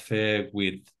cafe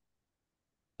with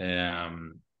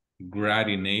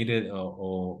gratinated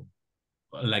or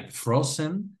like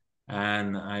frozen,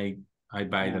 and I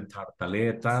buy the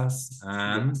tartaletas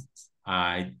and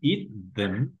I eat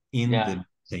them in the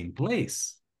same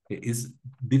place. It is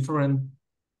different.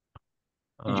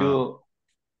 You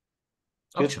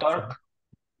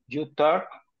talk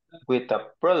with a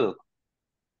product.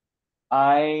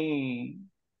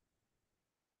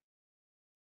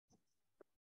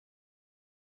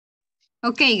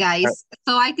 Okay, guys.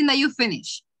 So I think that you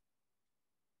finished.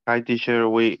 Hi, teacher.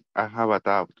 I have a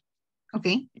doubt.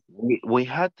 Okay. We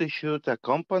had to choose a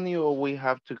company or we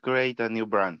have to create a new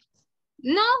brand?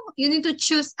 No, you need to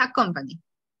choose a company.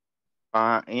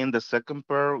 In the second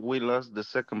part, we lost the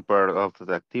second part of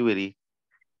the activity.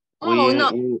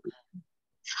 No.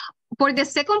 For the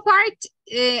second part,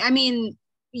 I mean,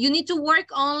 you need to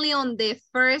work only on the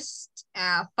first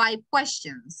 5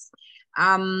 questions.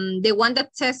 The one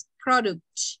that says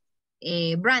product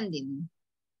branding.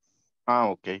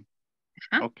 Okay.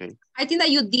 Okay. I think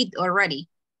that you did already.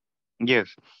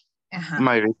 Yes.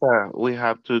 Marita, we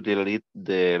have to delete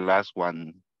the last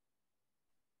one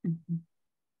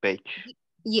page.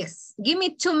 Yes. Give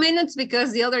me 2 minutes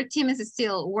because the other team is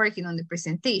still working on the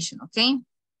presentation, okay?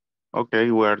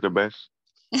 Okay, we're the best.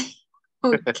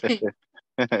 Okay.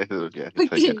 Okay.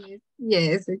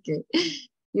 Yes, okay. Give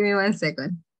me 1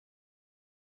 second.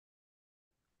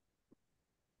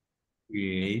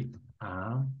 Create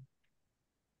a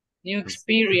new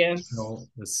experience. No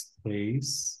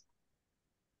space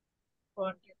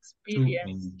for the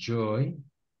experience. To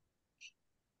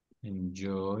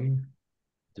enjoy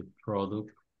the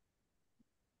product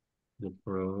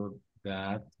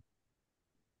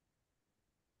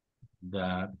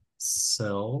that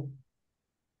sell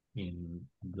in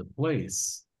the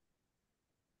place.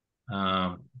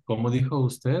 ¿Cómo dijo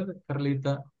usted,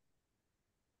 Carlita?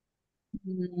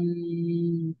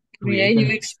 Create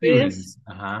new experience.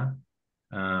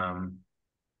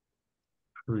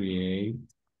 Create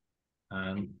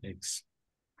an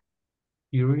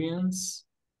experience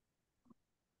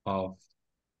of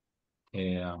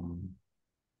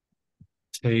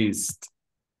taste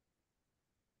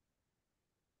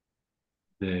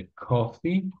the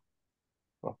coffee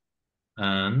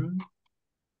and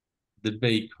the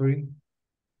bakery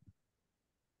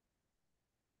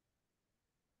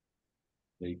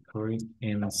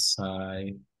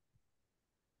inside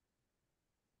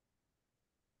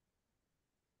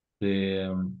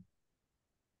the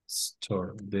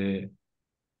store, the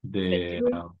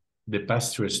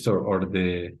pastry store or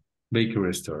the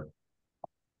bakery store.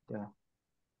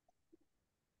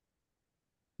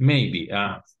 Maybe,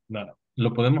 no,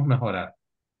 lo podemos mejorar.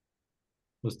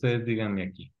 Ustedes díganme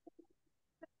aquí.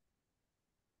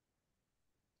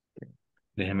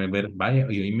 Déjeme ver, vaya,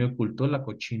 y hoy me ocultó la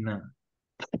cochina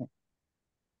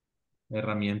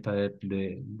herramienta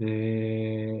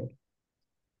de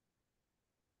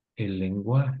el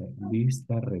lenguaje.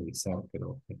 Vista, revisar,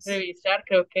 creo que es. Revisar,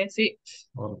 creo que sí.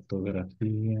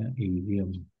 Ortografía,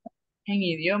 idioma. En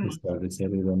idioma.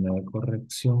 Establecer idioma de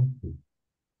corrección.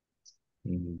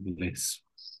 Inglés.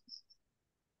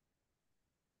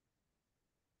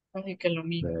 Así que lo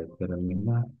mismo.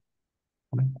 Determinar.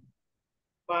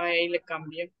 Ahí le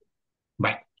cambié.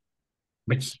 Bye.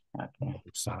 It's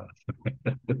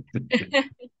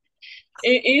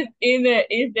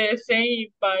the same,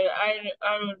 but I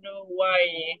don't know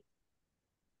why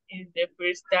it's the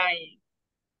first time.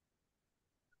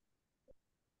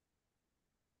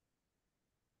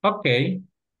 Okay.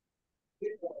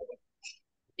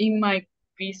 In my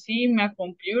PC, my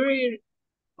computer,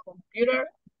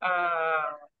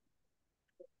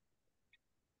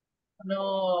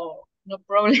 no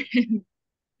problem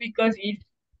because it's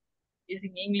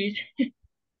in English.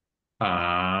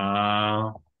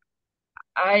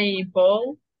 I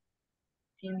bought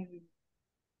in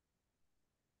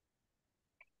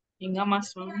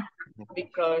Amazon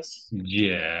because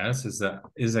yes, it's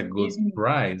a good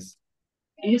price.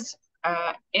 It's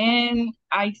and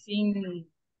I think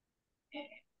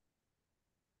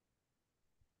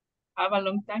have a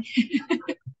long time.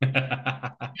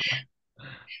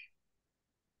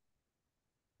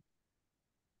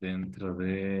 Dentro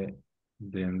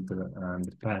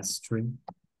and pastry.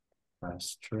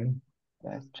 Pastry.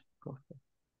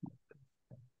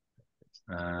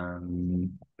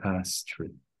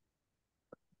 Pastry.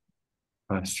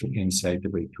 Pastry inside the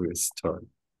bakery store.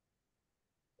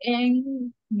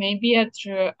 And maybe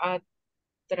atraer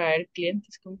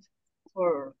clientes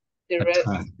for the rest.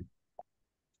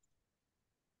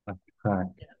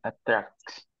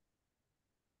 Attract.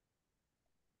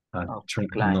 No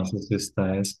sé si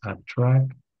esta es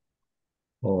attract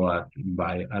o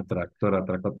by atractor,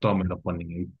 todo me lo ponen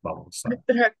ahí, vamos a.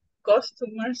 Attract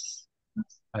customers.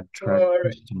 Attract for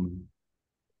customers.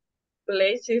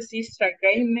 Places,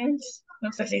 Instagramers. No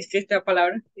sé si existe esta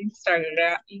palabra.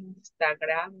 Instagram.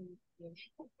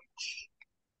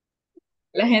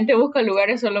 La gente busca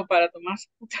lugares solo para tomar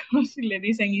fotos y le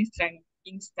dicen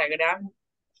Instagram.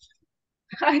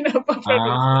 Ay, no,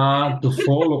 to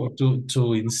follow,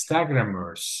 to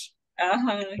Instagrammers.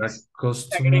 Ajá.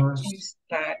 Customers.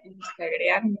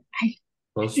 Instagram. Ay.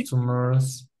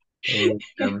 Customers.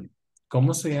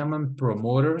 ¿Cómo se llaman?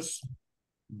 Promoters.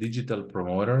 Digital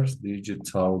promoters.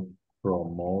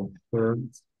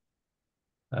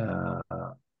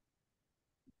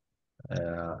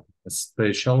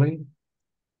 Especially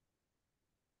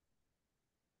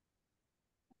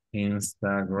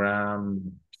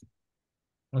Instagram.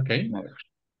 Okay.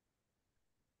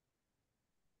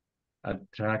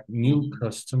 Attract new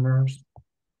customers.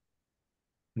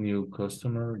 Digital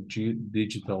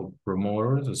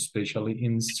promoters, especially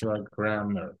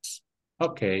Instagrammers.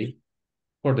 Okay.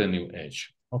 For the new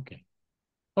age. Okay.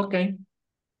 Okay.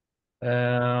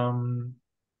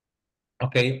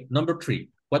 Okay. Number 3.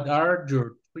 What are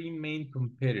your 3 main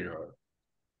competitors?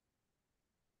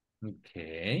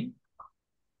 Okay.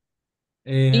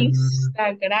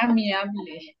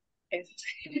 Instagramiable.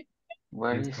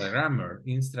 Instagrammers.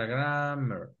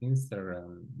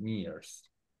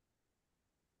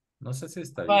 No sé si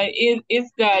está bien.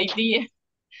 It's the idea.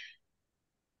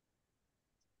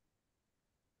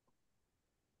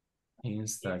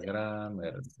 Instagram.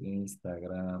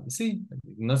 Sí,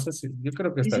 no sé si, yo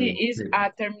creo que está bien. It's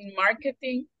a term in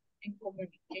marketing and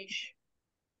communication.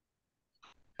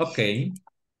 Ok.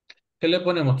 ¿Qué le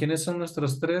ponemos? ¿Quiénes son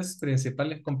nuestros 3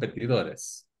 principales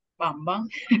competidores? Bam, bam.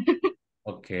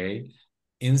 Ok.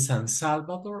 In San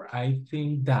Salvador, I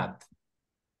think that,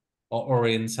 or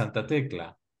in Santa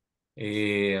Tecla,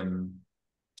 Bam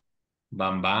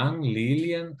Bam,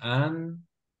 Lilian, and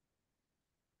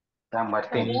San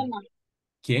Martín. Lorena.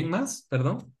 ¿Quién más?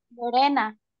 Perdón.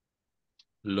 Lorena.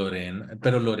 Lorena.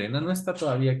 Pero Lorena no está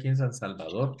todavía aquí en San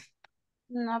Salvador.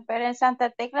 No, pero en Santa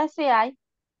Tecla sí hay.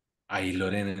 Hay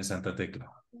Lorena en Santa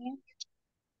Tecla. Sí.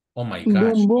 Oh my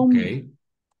gosh. Boom, boom. Okay.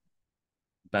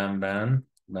 Bam Bam,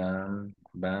 Bam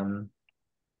Bam,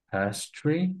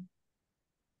 Pastry.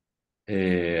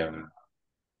 San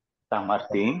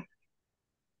Martín.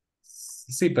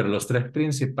 Sí, pero los 3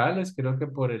 principales creo que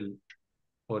por el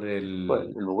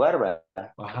lugar, ¿verdad?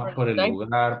 Ajá, por el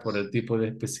lugar, por el tipo de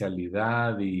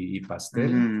especialidad y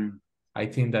pastel. I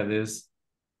think that is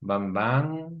Bam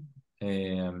Bam,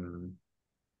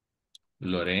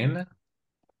 Lorena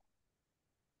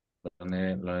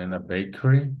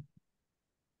Bakery,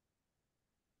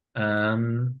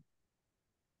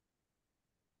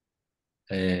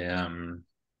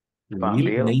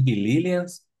 maybe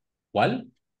Lilians.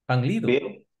 ¿Cuál? Panglido.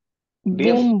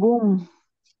 Boom, boom.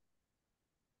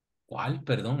 ¿Cuál?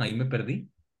 Perdón, ahí me perdí.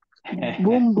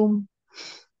 Boom, boom.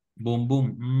 Boom,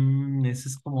 boom. Ese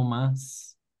es como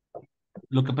más.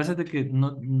 Lo que pasa es de que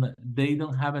they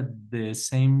don't have the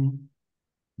same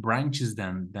branches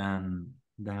than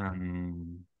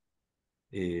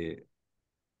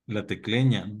la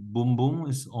tecleña. Boom, boom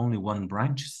is only one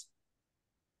branch.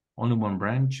 Only one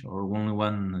branch or only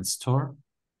one store.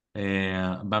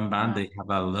 Bam Bam, they have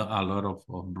a lot of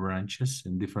branches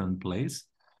in different places,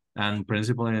 and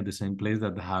principally at the same place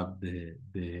that have the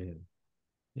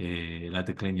La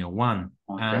Tecleña one.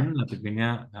 Okay. And La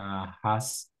Tecleña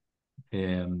has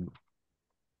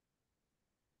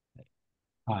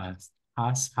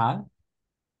had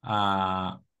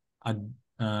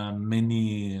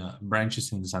many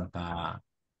branches in Santa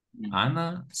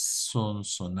Ana,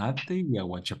 Sonsonate, y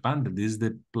Aguachapán. This is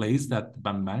the place that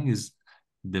Bam Bam is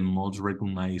the most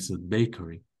recognized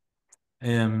bakery.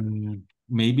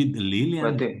 Maybe the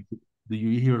Lilian. Do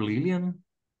you hear Lilian?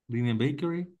 Lilian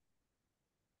Bakery?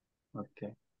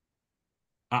 Okay.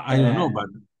 I don't know, but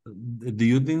do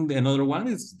you think another one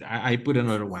is? I put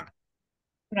another one.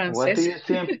 What do you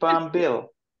say in Palmville?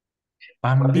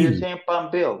 Palmville. What do you say in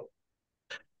Palmville?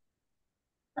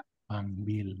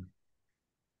 Panville.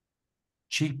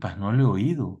 Chispas, no lo he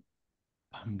oído.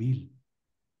 Panville.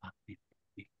 Panville.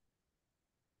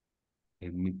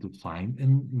 Let me to find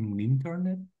in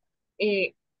internet.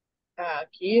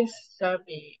 Aquí está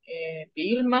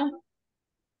Vilma.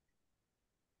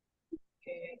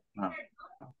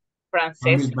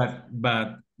 Francesa.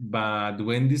 But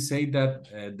Wendy say that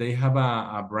they have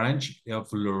a branch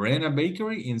of Lorena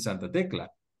Bakery in Santa Tecla.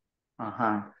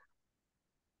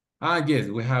 Yes,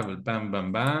 we have Bam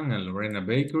Bam Bam and Lorena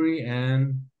Bakery,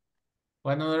 and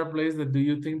one other place that do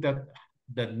you think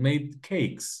that made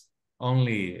cakes?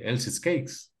 Only Elsie's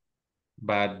Cakes,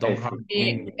 but don't have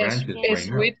many branches right now.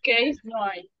 Sweet case, no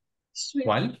hay.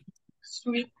 ¿Cuál?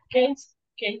 Sweet case,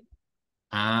 cake.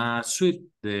 Sweet,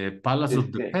 the Palace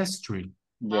of the Pastry.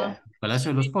 Yeah.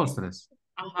 Palacio de los Postres.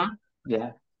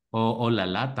 Yeah. O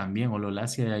Lala también, o Lola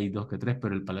sí hay 2 que 3,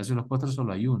 pero el Palacio de los Postres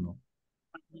solo hay 1.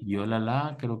 Y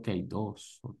Olala creo que hay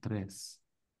 2 o 3.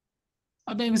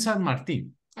 Maybe San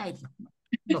Martín.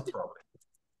 No problem.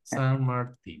 San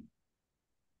Martín.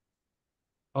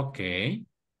 Okay.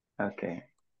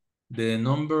 The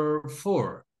number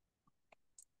 4.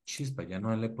 Chispa, ya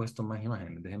no le he puesto más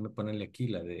imágenes. Déjenme ponerle aquí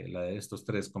la de estos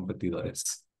 3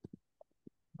 competidores.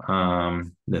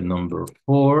 The number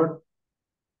 4.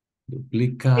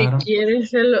 Duplicar. Si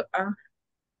quieres el...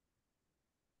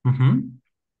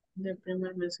 The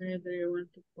primer mensaje that you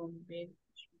want to convey.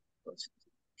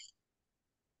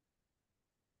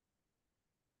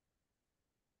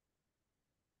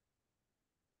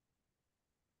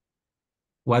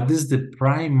 What is the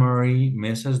primary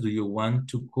message do you want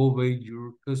to convey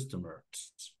your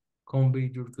customers?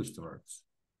 Convey your customers.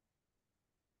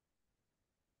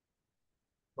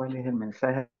 ¿Cuál es el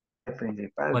mensaje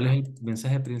principal? ¿Cuál es el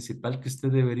mensaje principal que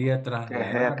usted debería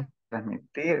trasladar?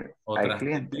 Transmitir o al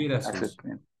transmitir cliente, a sus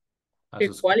clientes?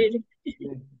 Quality.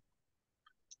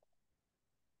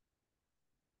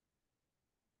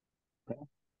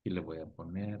 Y le voy a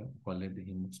poner cuáles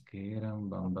dijimos que eran.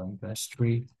 Bam Bam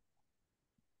Pastry.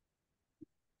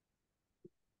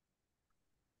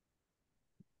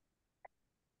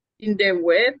 In the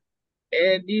web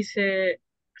dice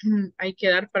hay que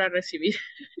dar para recibir.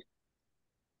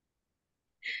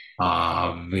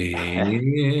 A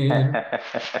ver.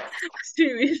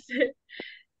 Así dice.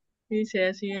 Dice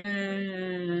así.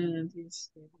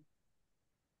 Dice.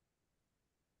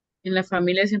 En la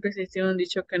familia siempre existió un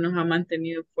dicho que nos ha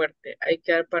mantenido fuerte. Hay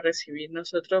que dar para recibir.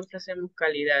 Nosotros ofrecemos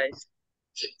calidades.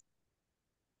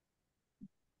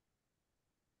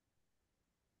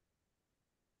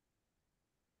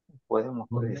 Podemos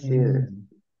decir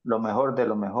lo mejor de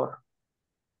lo mejor.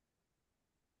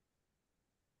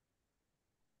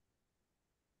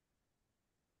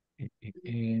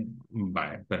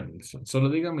 Vale, pero solo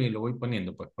dígame y lo voy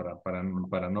poniendo pues para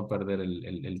no perder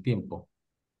el tiempo.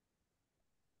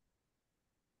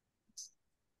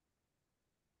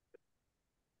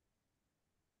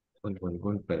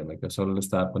 Espérame que solo le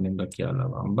estaba poniendo aquí a la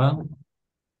Bam Bam.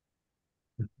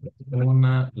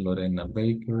 Una Lorena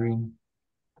Bakery.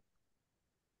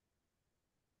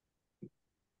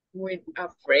 With a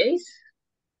phrase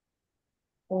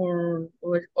or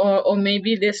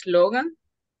maybe the slogan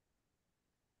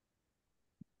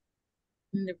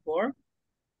in the board.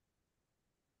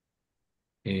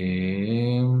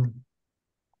 Espérame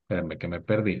que me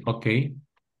perdí. Ok.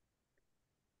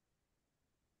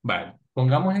 Vale,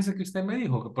 pongamos ese que usted me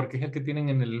dijo, porque es el que tienen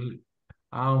en el...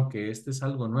 Aunque este es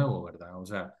algo nuevo, ¿verdad? O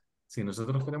sea, si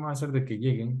nosotros queremos hacer de que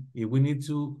lleguen, y we need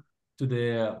to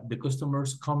the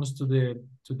customers comes to the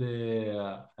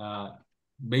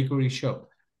bakery shop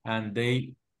and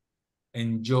they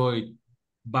enjoy,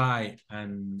 buy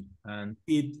and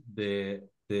eat the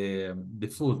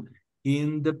food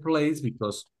in the place,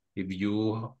 because if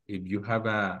you have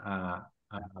a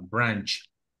branch,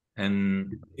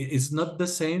 and it's not the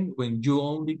same when you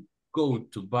only go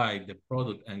to buy the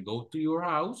product and go to your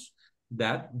house,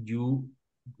 that you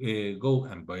go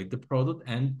and buy the product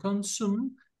and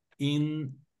consume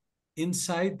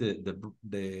inside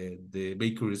the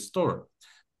bakery store,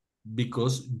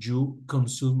 because you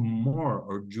consume more,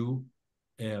 or you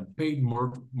paid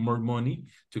more money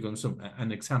to consume.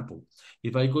 An example,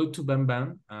 if I go to Bam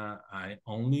Bam, I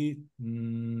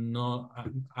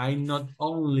not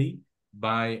only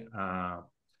buy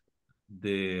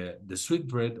the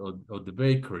sweetbread or the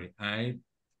bakery, I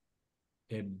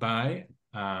buy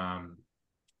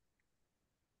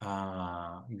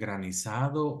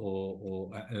granizado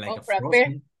or like a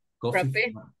frozen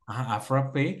coffee, a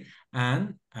frappe,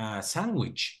 and a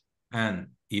sandwich. And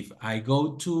if I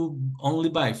go to only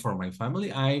buy for my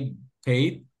family, I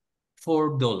paid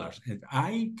 $4. And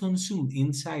I consumed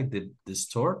inside the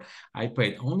store, I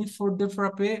paid only for the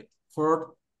frappe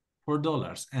for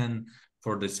 $4. And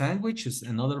for the sandwiches,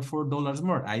 another $4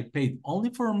 more. I paid only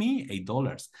for me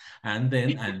 $8. And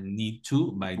then I need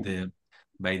to, by the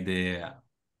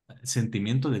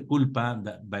sentimiento de culpa,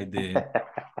 by the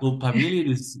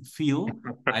culpability feel,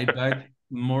 I buy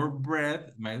more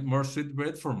bread, more sweet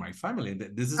bread for my family.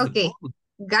 This is okay. the problem.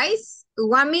 Guys,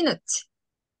 1 minute.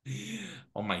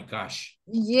 Oh my gosh.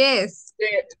 Yes.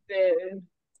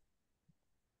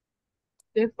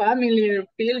 The family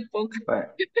feel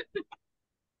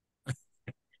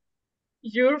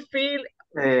you feel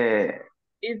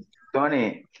it's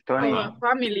Tony, como en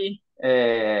family.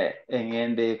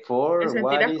 in the four, Te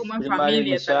what sentirás is como en primary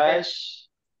familia, tal vez.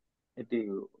 message?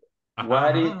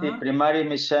 What is the primary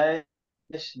message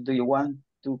do you want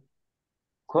to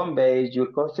convey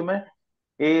your customer?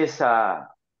 Is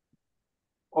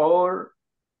or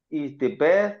is the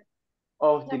best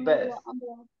of the best?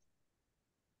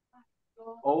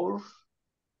 Or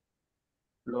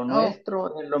lo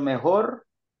nuestro es lo mejor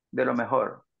de lo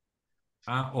mejor.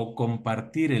 O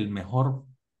compartir el mejor,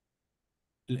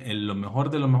 lo mejor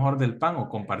de lo mejor del pan, o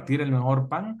compartir el mejor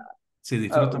pan, se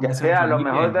disfruta Ya más en sea lo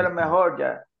familia. mejor de lo mejor,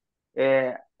 ya.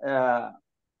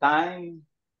 Time,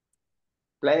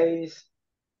 place,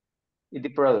 y the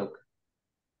product.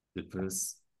 The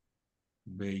best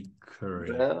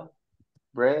bakery.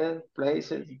 Bread,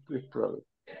 places, with product.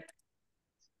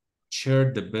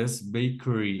 Share the best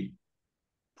bakery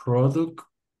product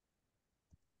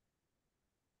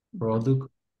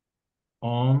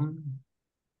on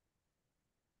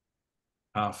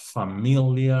a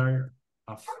familiar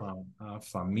atmosphere.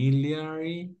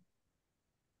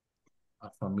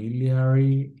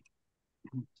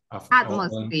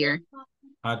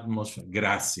 Atmosphere.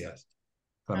 Gracias.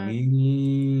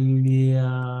 Familia.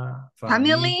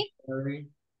 Family.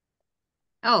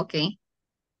 Oh, okay.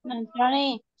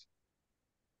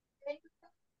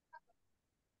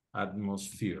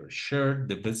 Atmosphere. Share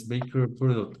the best bakery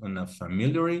product on a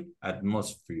familiar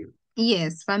atmosphere.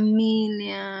 Yes,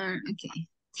 familiar. Okay.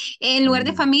 En lugar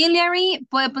de familiar,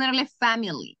 puede ponerle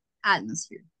family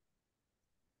atmosphere.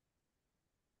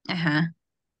 Ajá.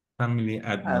 Family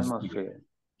atmosphere.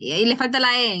 Y ahí le falta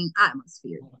la E en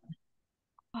atmosphere.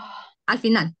 Al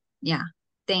final. Yeah.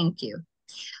 Thank you.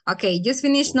 Okay, just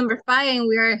finished number 5 and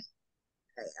we are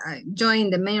join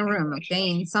the main room, okay,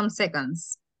 in some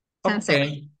seconds. 10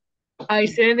 seconds. I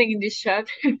send it in the chat.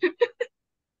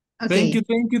 Okay.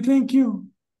 Thank you.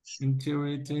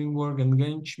 Integrating work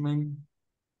engagement.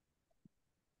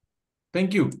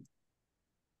 Thank you.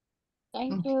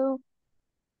 Thank you.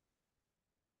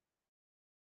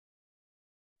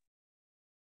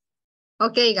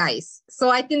 Okay, guys.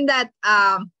 So I think that,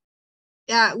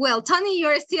 well, Tony,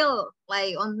 you're still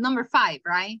like on number 5,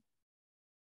 right?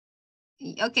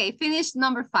 Okay, finish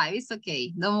number 5. It's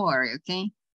okay. Don't worry,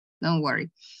 okay? Don't worry.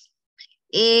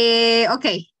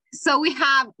 Okay, so we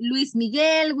have Luis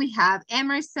Miguel, we have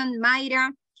Emerson, Mayra,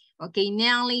 okay,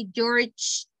 Nelly,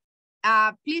 George.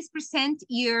 Please present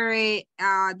your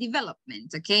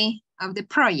development, okay, of the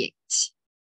project.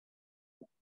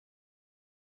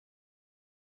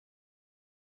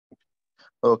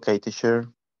 Okay, teacher.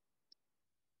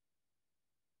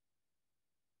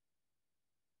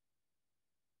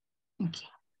 Okay.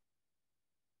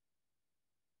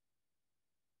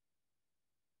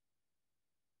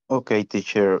 Okay,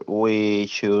 teacher, we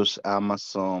choose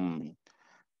Amazon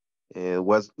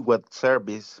web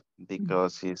service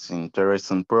because it's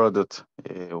interesting product.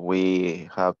 We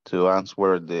have to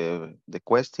answer the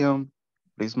question.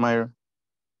 Please, Myra.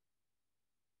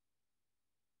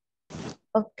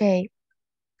 Okay.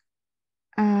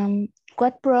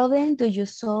 What problem do you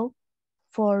solve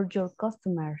for your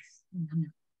customers?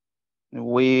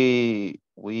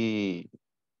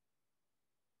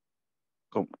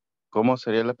 ¿Cómo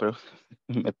sería la pregunta?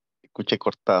 Me escuché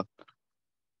cortado.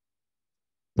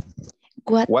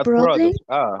 What product?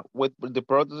 The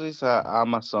product is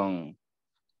Amazon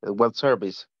web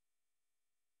service.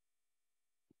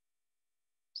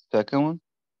 Second one.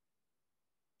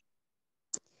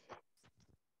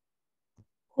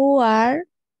 Who are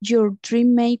your three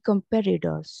main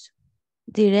competitors,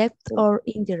 direct or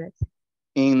indirect?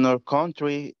 In our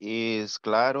country is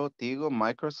Claro, Tigo,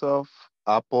 Microsoft,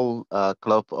 Apple,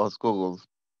 Club, or Google.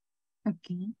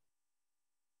 Okay.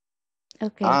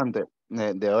 Okay. And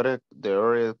the other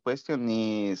question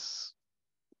is,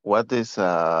 what is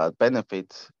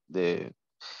benefit?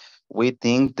 We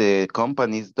think the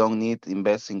companies don't need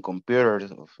invest in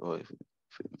computers or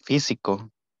physical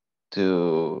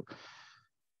to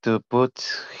put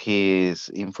his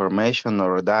information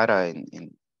or data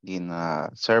in in a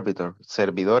servidor.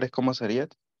 Servidores, ¿cómo sería?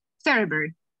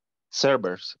 Server.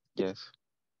 Servers, yes.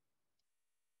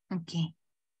 Okay.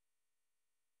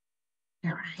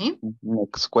 All right.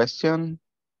 Next question.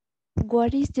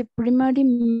 What is the primary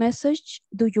message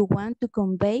do you want to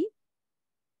convey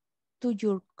to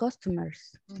your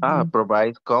customers?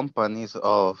 Provide companies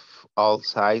of all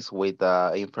sizes with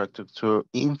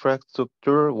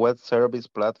infrastructure web service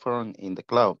platform in the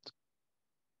cloud.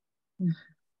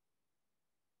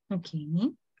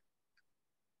 Okay.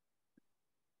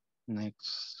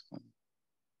 Next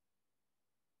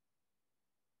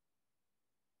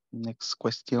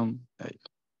question.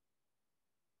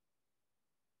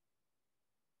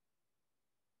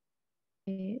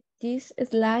 This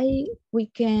slide we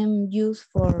can use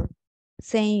for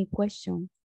saying question.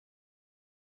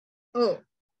 Oh,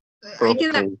 I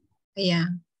think that, yeah.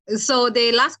 So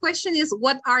the last question is,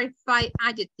 what are 5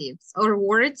 adjectives or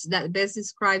words that best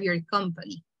describe your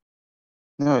company?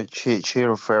 No, she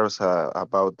refers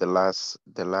about the last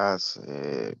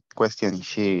question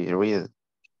she read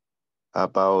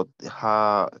about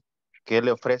qué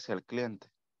le ofrece al cliente.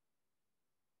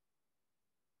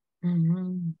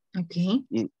 Okay.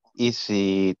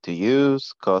 Easy to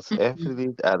use, cost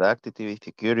effective, adaptive,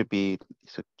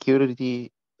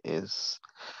 security es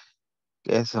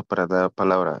esa para la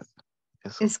palabra.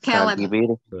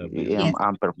 Scalable. Yes.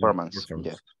 And performance.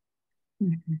 Yeah.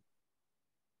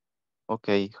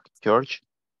 Okay, George.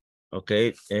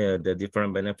 Okay, the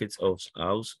different benefits of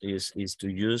house is to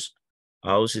use.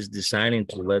 House is designed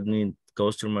to letting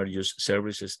customer use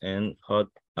services and hot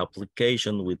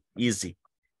application with easy.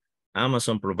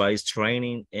 Amazon provides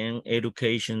training and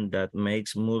education that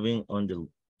makes moving on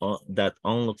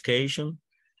location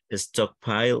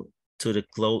stockpile to the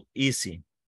cloud easy.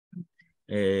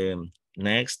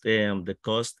 Next, the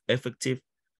cost-effective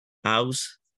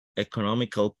house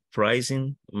economical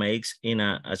pricing makes in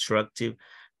an attractive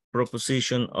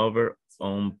proposition over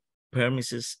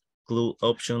on-premises cloud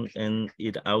option, and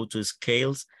it auto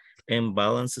scales and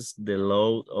balances the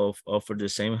load of offer the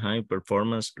same high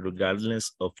performance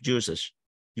regardless of usage.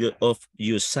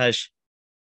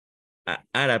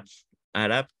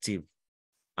 Adaptive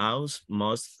house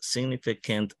most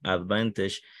significant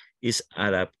advantage is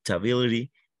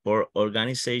adaptability for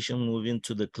organization moving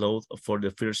to the cloud for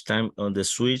the first time on the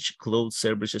switch cloud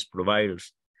services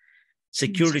providers.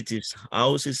 Securities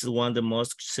house is one of the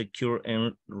most secure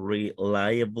and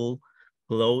reliable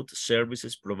cloud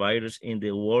services providers in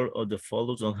the world of the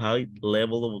follows on high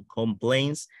level of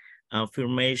complaints,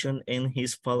 affirmation, and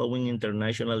his following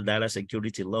international data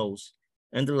security laws.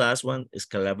 And the last one,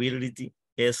 scalability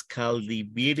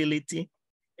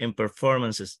and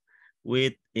performances,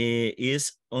 which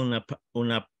is on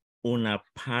a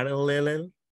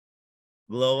parallel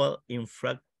global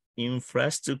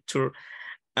infrastructure.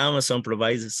 Amazon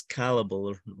provides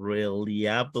scalable,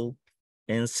 reliable,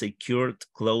 and secured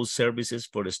cloud services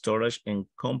for storage and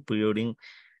computing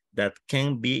that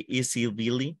can be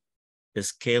easily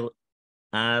scaled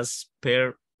as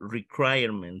per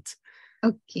requirement.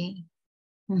 Okay.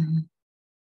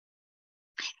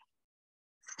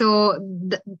 So,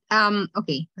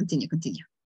 okay, continue.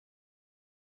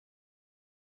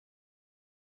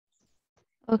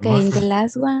 Okay, in the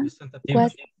last one,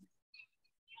 what?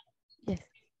 Yes.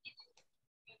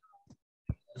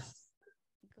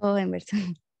 Go,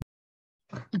 Emerson.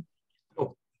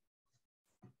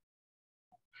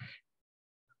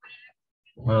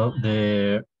 Well,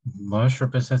 the most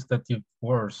representative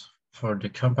words for the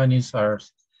companies are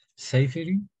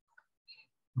safety,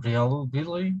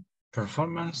 reliability,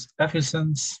 performance,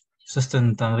 efficiency,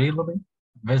 sustainability,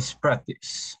 best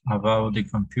practice about the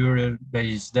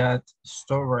computer-based data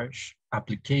storage,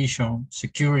 application,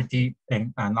 security,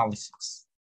 and analytics.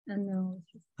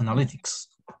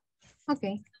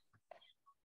 Okay.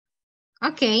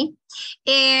 Okay.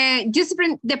 Just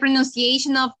the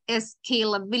pronunciation of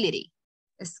scalability.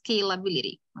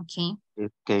 Scalability. Okay.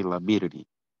 Scalability.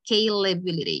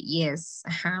 Yes.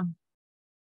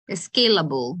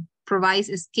 Scalable. Provides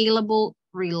scalable,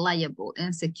 reliable,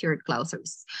 and secure cloud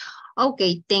services.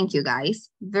 Okay. Thank you, guys.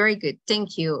 Very good.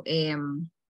 Thank you,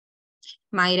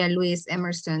 Mayra, Luis,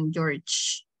 Emerson,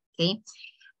 George. Okay.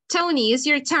 Tony, it's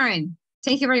your turn.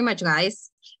 Thank you very much,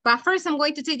 guys. But first, I'm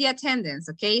going to take the attendance,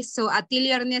 okay? So,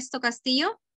 Atilio Ernesto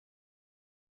Castillo.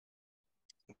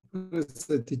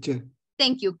 Present, teacher.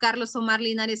 Thank you. Carlos Omar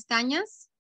Linares Cañas.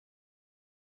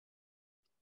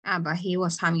 But he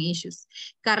was having issues.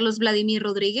 Carlos Vladimir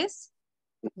Rodríguez.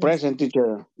 Present,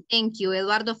 teacher. Thank you.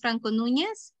 Eduardo Franco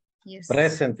Núñez. Yes.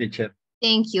 Present, teacher.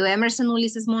 Thank you. Emerson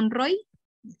Ulises Monroy.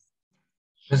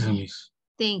 Present, miss.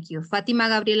 Thank you. Fátima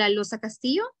Gabriela Loza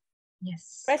Castillo.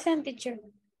 Yes. Present, teacher.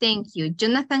 Thank you.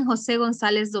 Jonathan José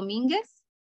González Domínguez.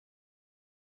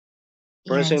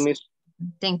 Present, Miss.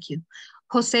 Thank you.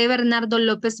 José Bernardo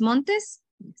López Montes.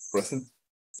 Present.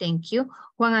 Thank you.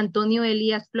 Juan Antonio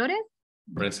Elías Flores.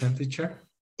 Present, teacher.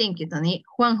 Thank you, Tony.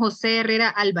 Juan José Herrera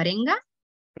Alvarenga.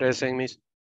 Present, Miss.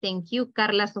 Thank you.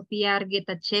 Carla Sofía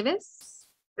Argueta Chévez.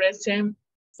 Present.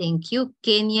 Thank you.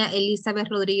 Kenia Elizabeth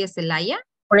Rodríguez Zelaya.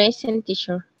 Present,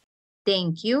 teacher.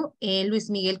 Thank you. Luis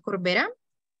Miguel Corbera.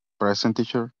 Present,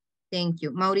 teacher. Thank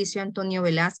you. Mauricio Antonio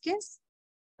Velázquez.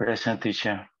 Present,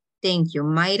 teacher. Thank you.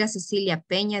 Mayra Cecilia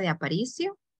Peña de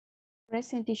Aparicio.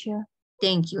 Present, teacher.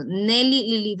 Thank you. Nelly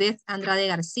Lilibeth Andrade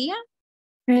García.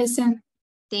 Present.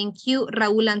 Thank you.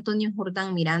 Raúl Antonio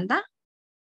Jordán Miranda.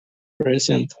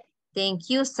 Present. Thank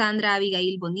you. Sandra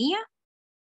Abigail Bonilla.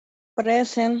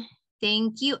 Present.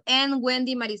 Thank you. And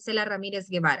Wendy Marisela Ramírez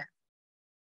Guevara.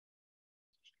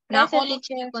 Now Present, all of you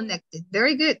teacher. connected.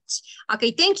 Very good.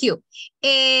 Okay, thank you.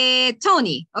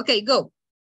 Tony, okay, go.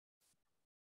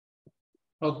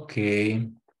 Okay.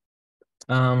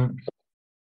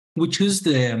 We choose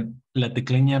the La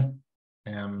Tecleña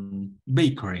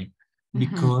bakery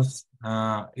because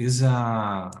it's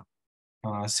a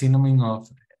synonym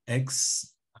of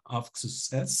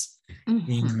success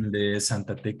in the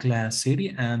Santa Tecla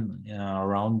city and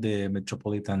around the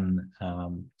metropolitan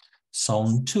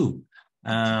zone too.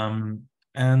 The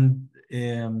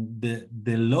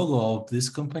logo of this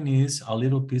company is a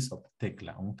little piece of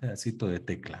tecla, un pedacito de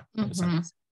tecla.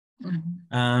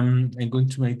 I'm going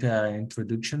to make an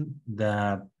introduction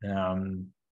that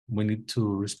we need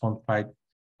to respond 5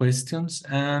 questions,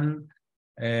 and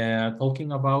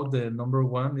talking about the number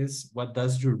 1 is, what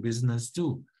does your business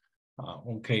do?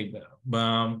 Okay,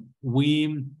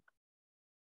 we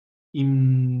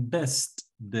invest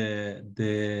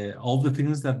all the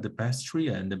things that the pastry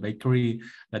and the bakery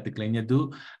La Tecleña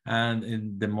do,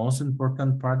 and the most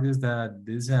important part is that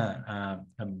this is a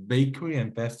bakery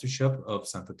and pastry shop of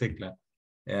Santa Tecla.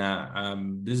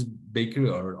 This bakery,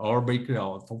 or our bakery,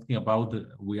 I'm talking about,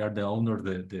 we are the owner of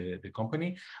the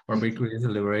company. Our bakery is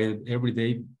celebrated every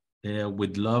day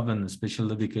with love and special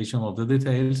dedication of the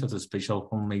details as a special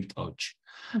homemade touch.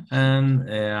 And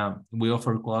we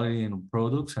offer quality in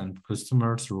products, and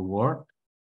customers reward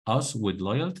us with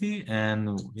loyalty.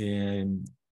 And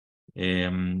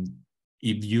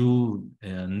if you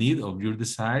need or you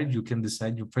decide, you can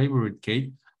decide your favorite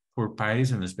cake for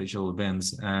parties and special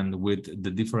events, and with the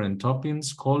different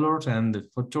toppings, colors, and the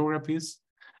photographies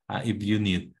if you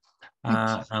need.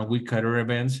 And we cater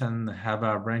events and have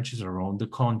our branches around the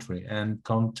country, and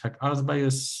contact us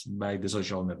by the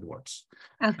social networks.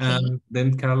 And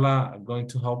then Carla going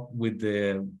to help with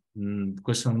the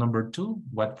question number 2.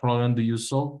 What problem do you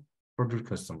solve for your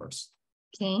customers?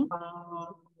 Okay.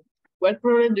 What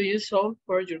problem do you solve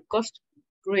for your customer?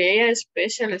 Create a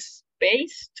special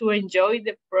space to enjoy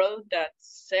the product that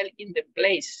sell in the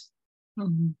place.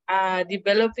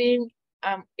 Developing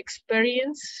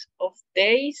experience of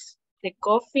days, the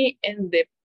coffee and the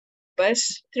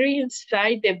pastry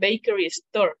inside the bakery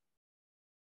store.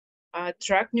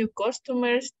 Attract new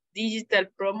customers, digital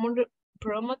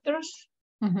promoters,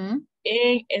 and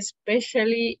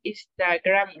especially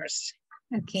Instagrammers.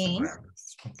 Okay.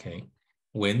 Okay.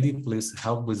 Wendy, please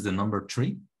help with the number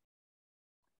 3.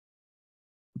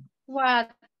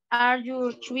 What are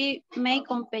your 3 main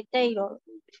competitors?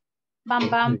 Bam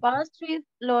Bam Pastries,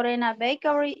 Lorena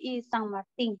Bakery, and San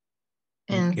Martin.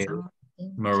 Okay.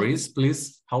 Maurice,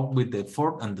 please help with the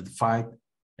 4th and the 5th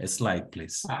slide,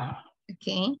 please.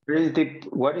 Okay.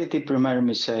 What is the primary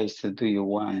message that do you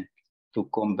want to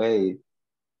convey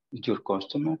your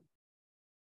customer?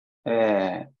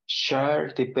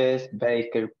 Share the best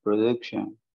bakery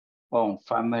production on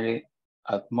family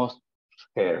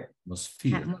atmosphere.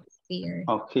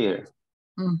 Of here.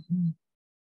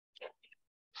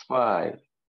 5.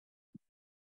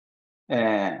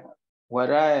 What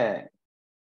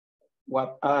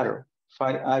are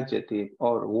 5 adjectives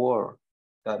or words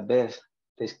that best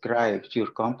describe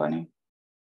your company?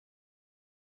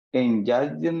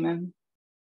 Engagement,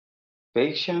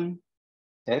 patience,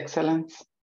 excellence,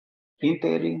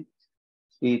 integrity,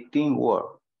 and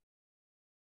teamwork.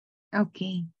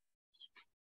 Okay.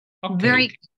 Very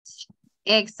good.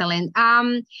 Excellent.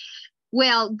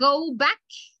 Well, go back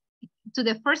to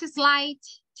the first slide,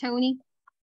 Tony.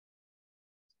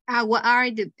 What are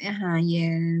the,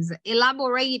 yes,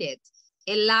 elaborated,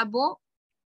 elaborated.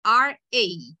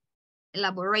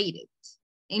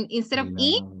 Instead of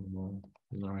E?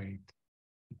 Right.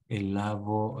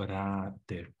 Elaborate.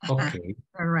 Okay.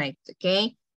 Correct,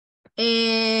 okay.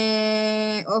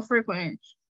 Offer for,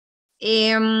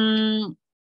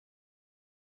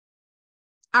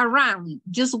 Around,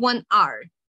 just one R.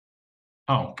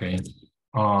 Okay.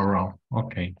 Around.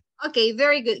 Okay. Okay,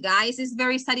 very good, guys. It's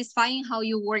very satisfying how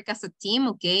you work as a team,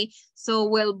 okay? So,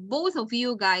 well, both of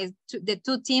you guys, the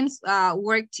two teams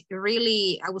worked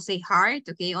really, I would say, hard,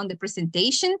 okay, on the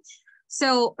presentation.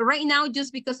 So right now,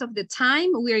 just because of the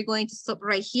time, we are going to stop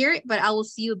right here, but I will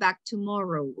see you back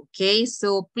tomorrow, okay?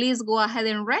 So please go ahead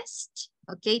and rest,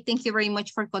 okay? Thank you very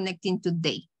much for connecting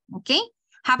today, okay?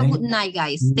 Have a good night,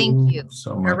 guys. Thank you.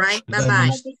 So much. All right, bye-bye.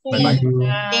 Bye-bye.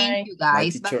 Thank you,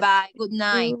 guys. Bye-bye. Good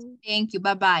night. Thank you.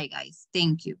 Bye-bye, guys.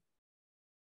 Thank you.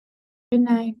 Good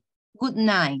night. Good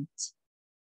night.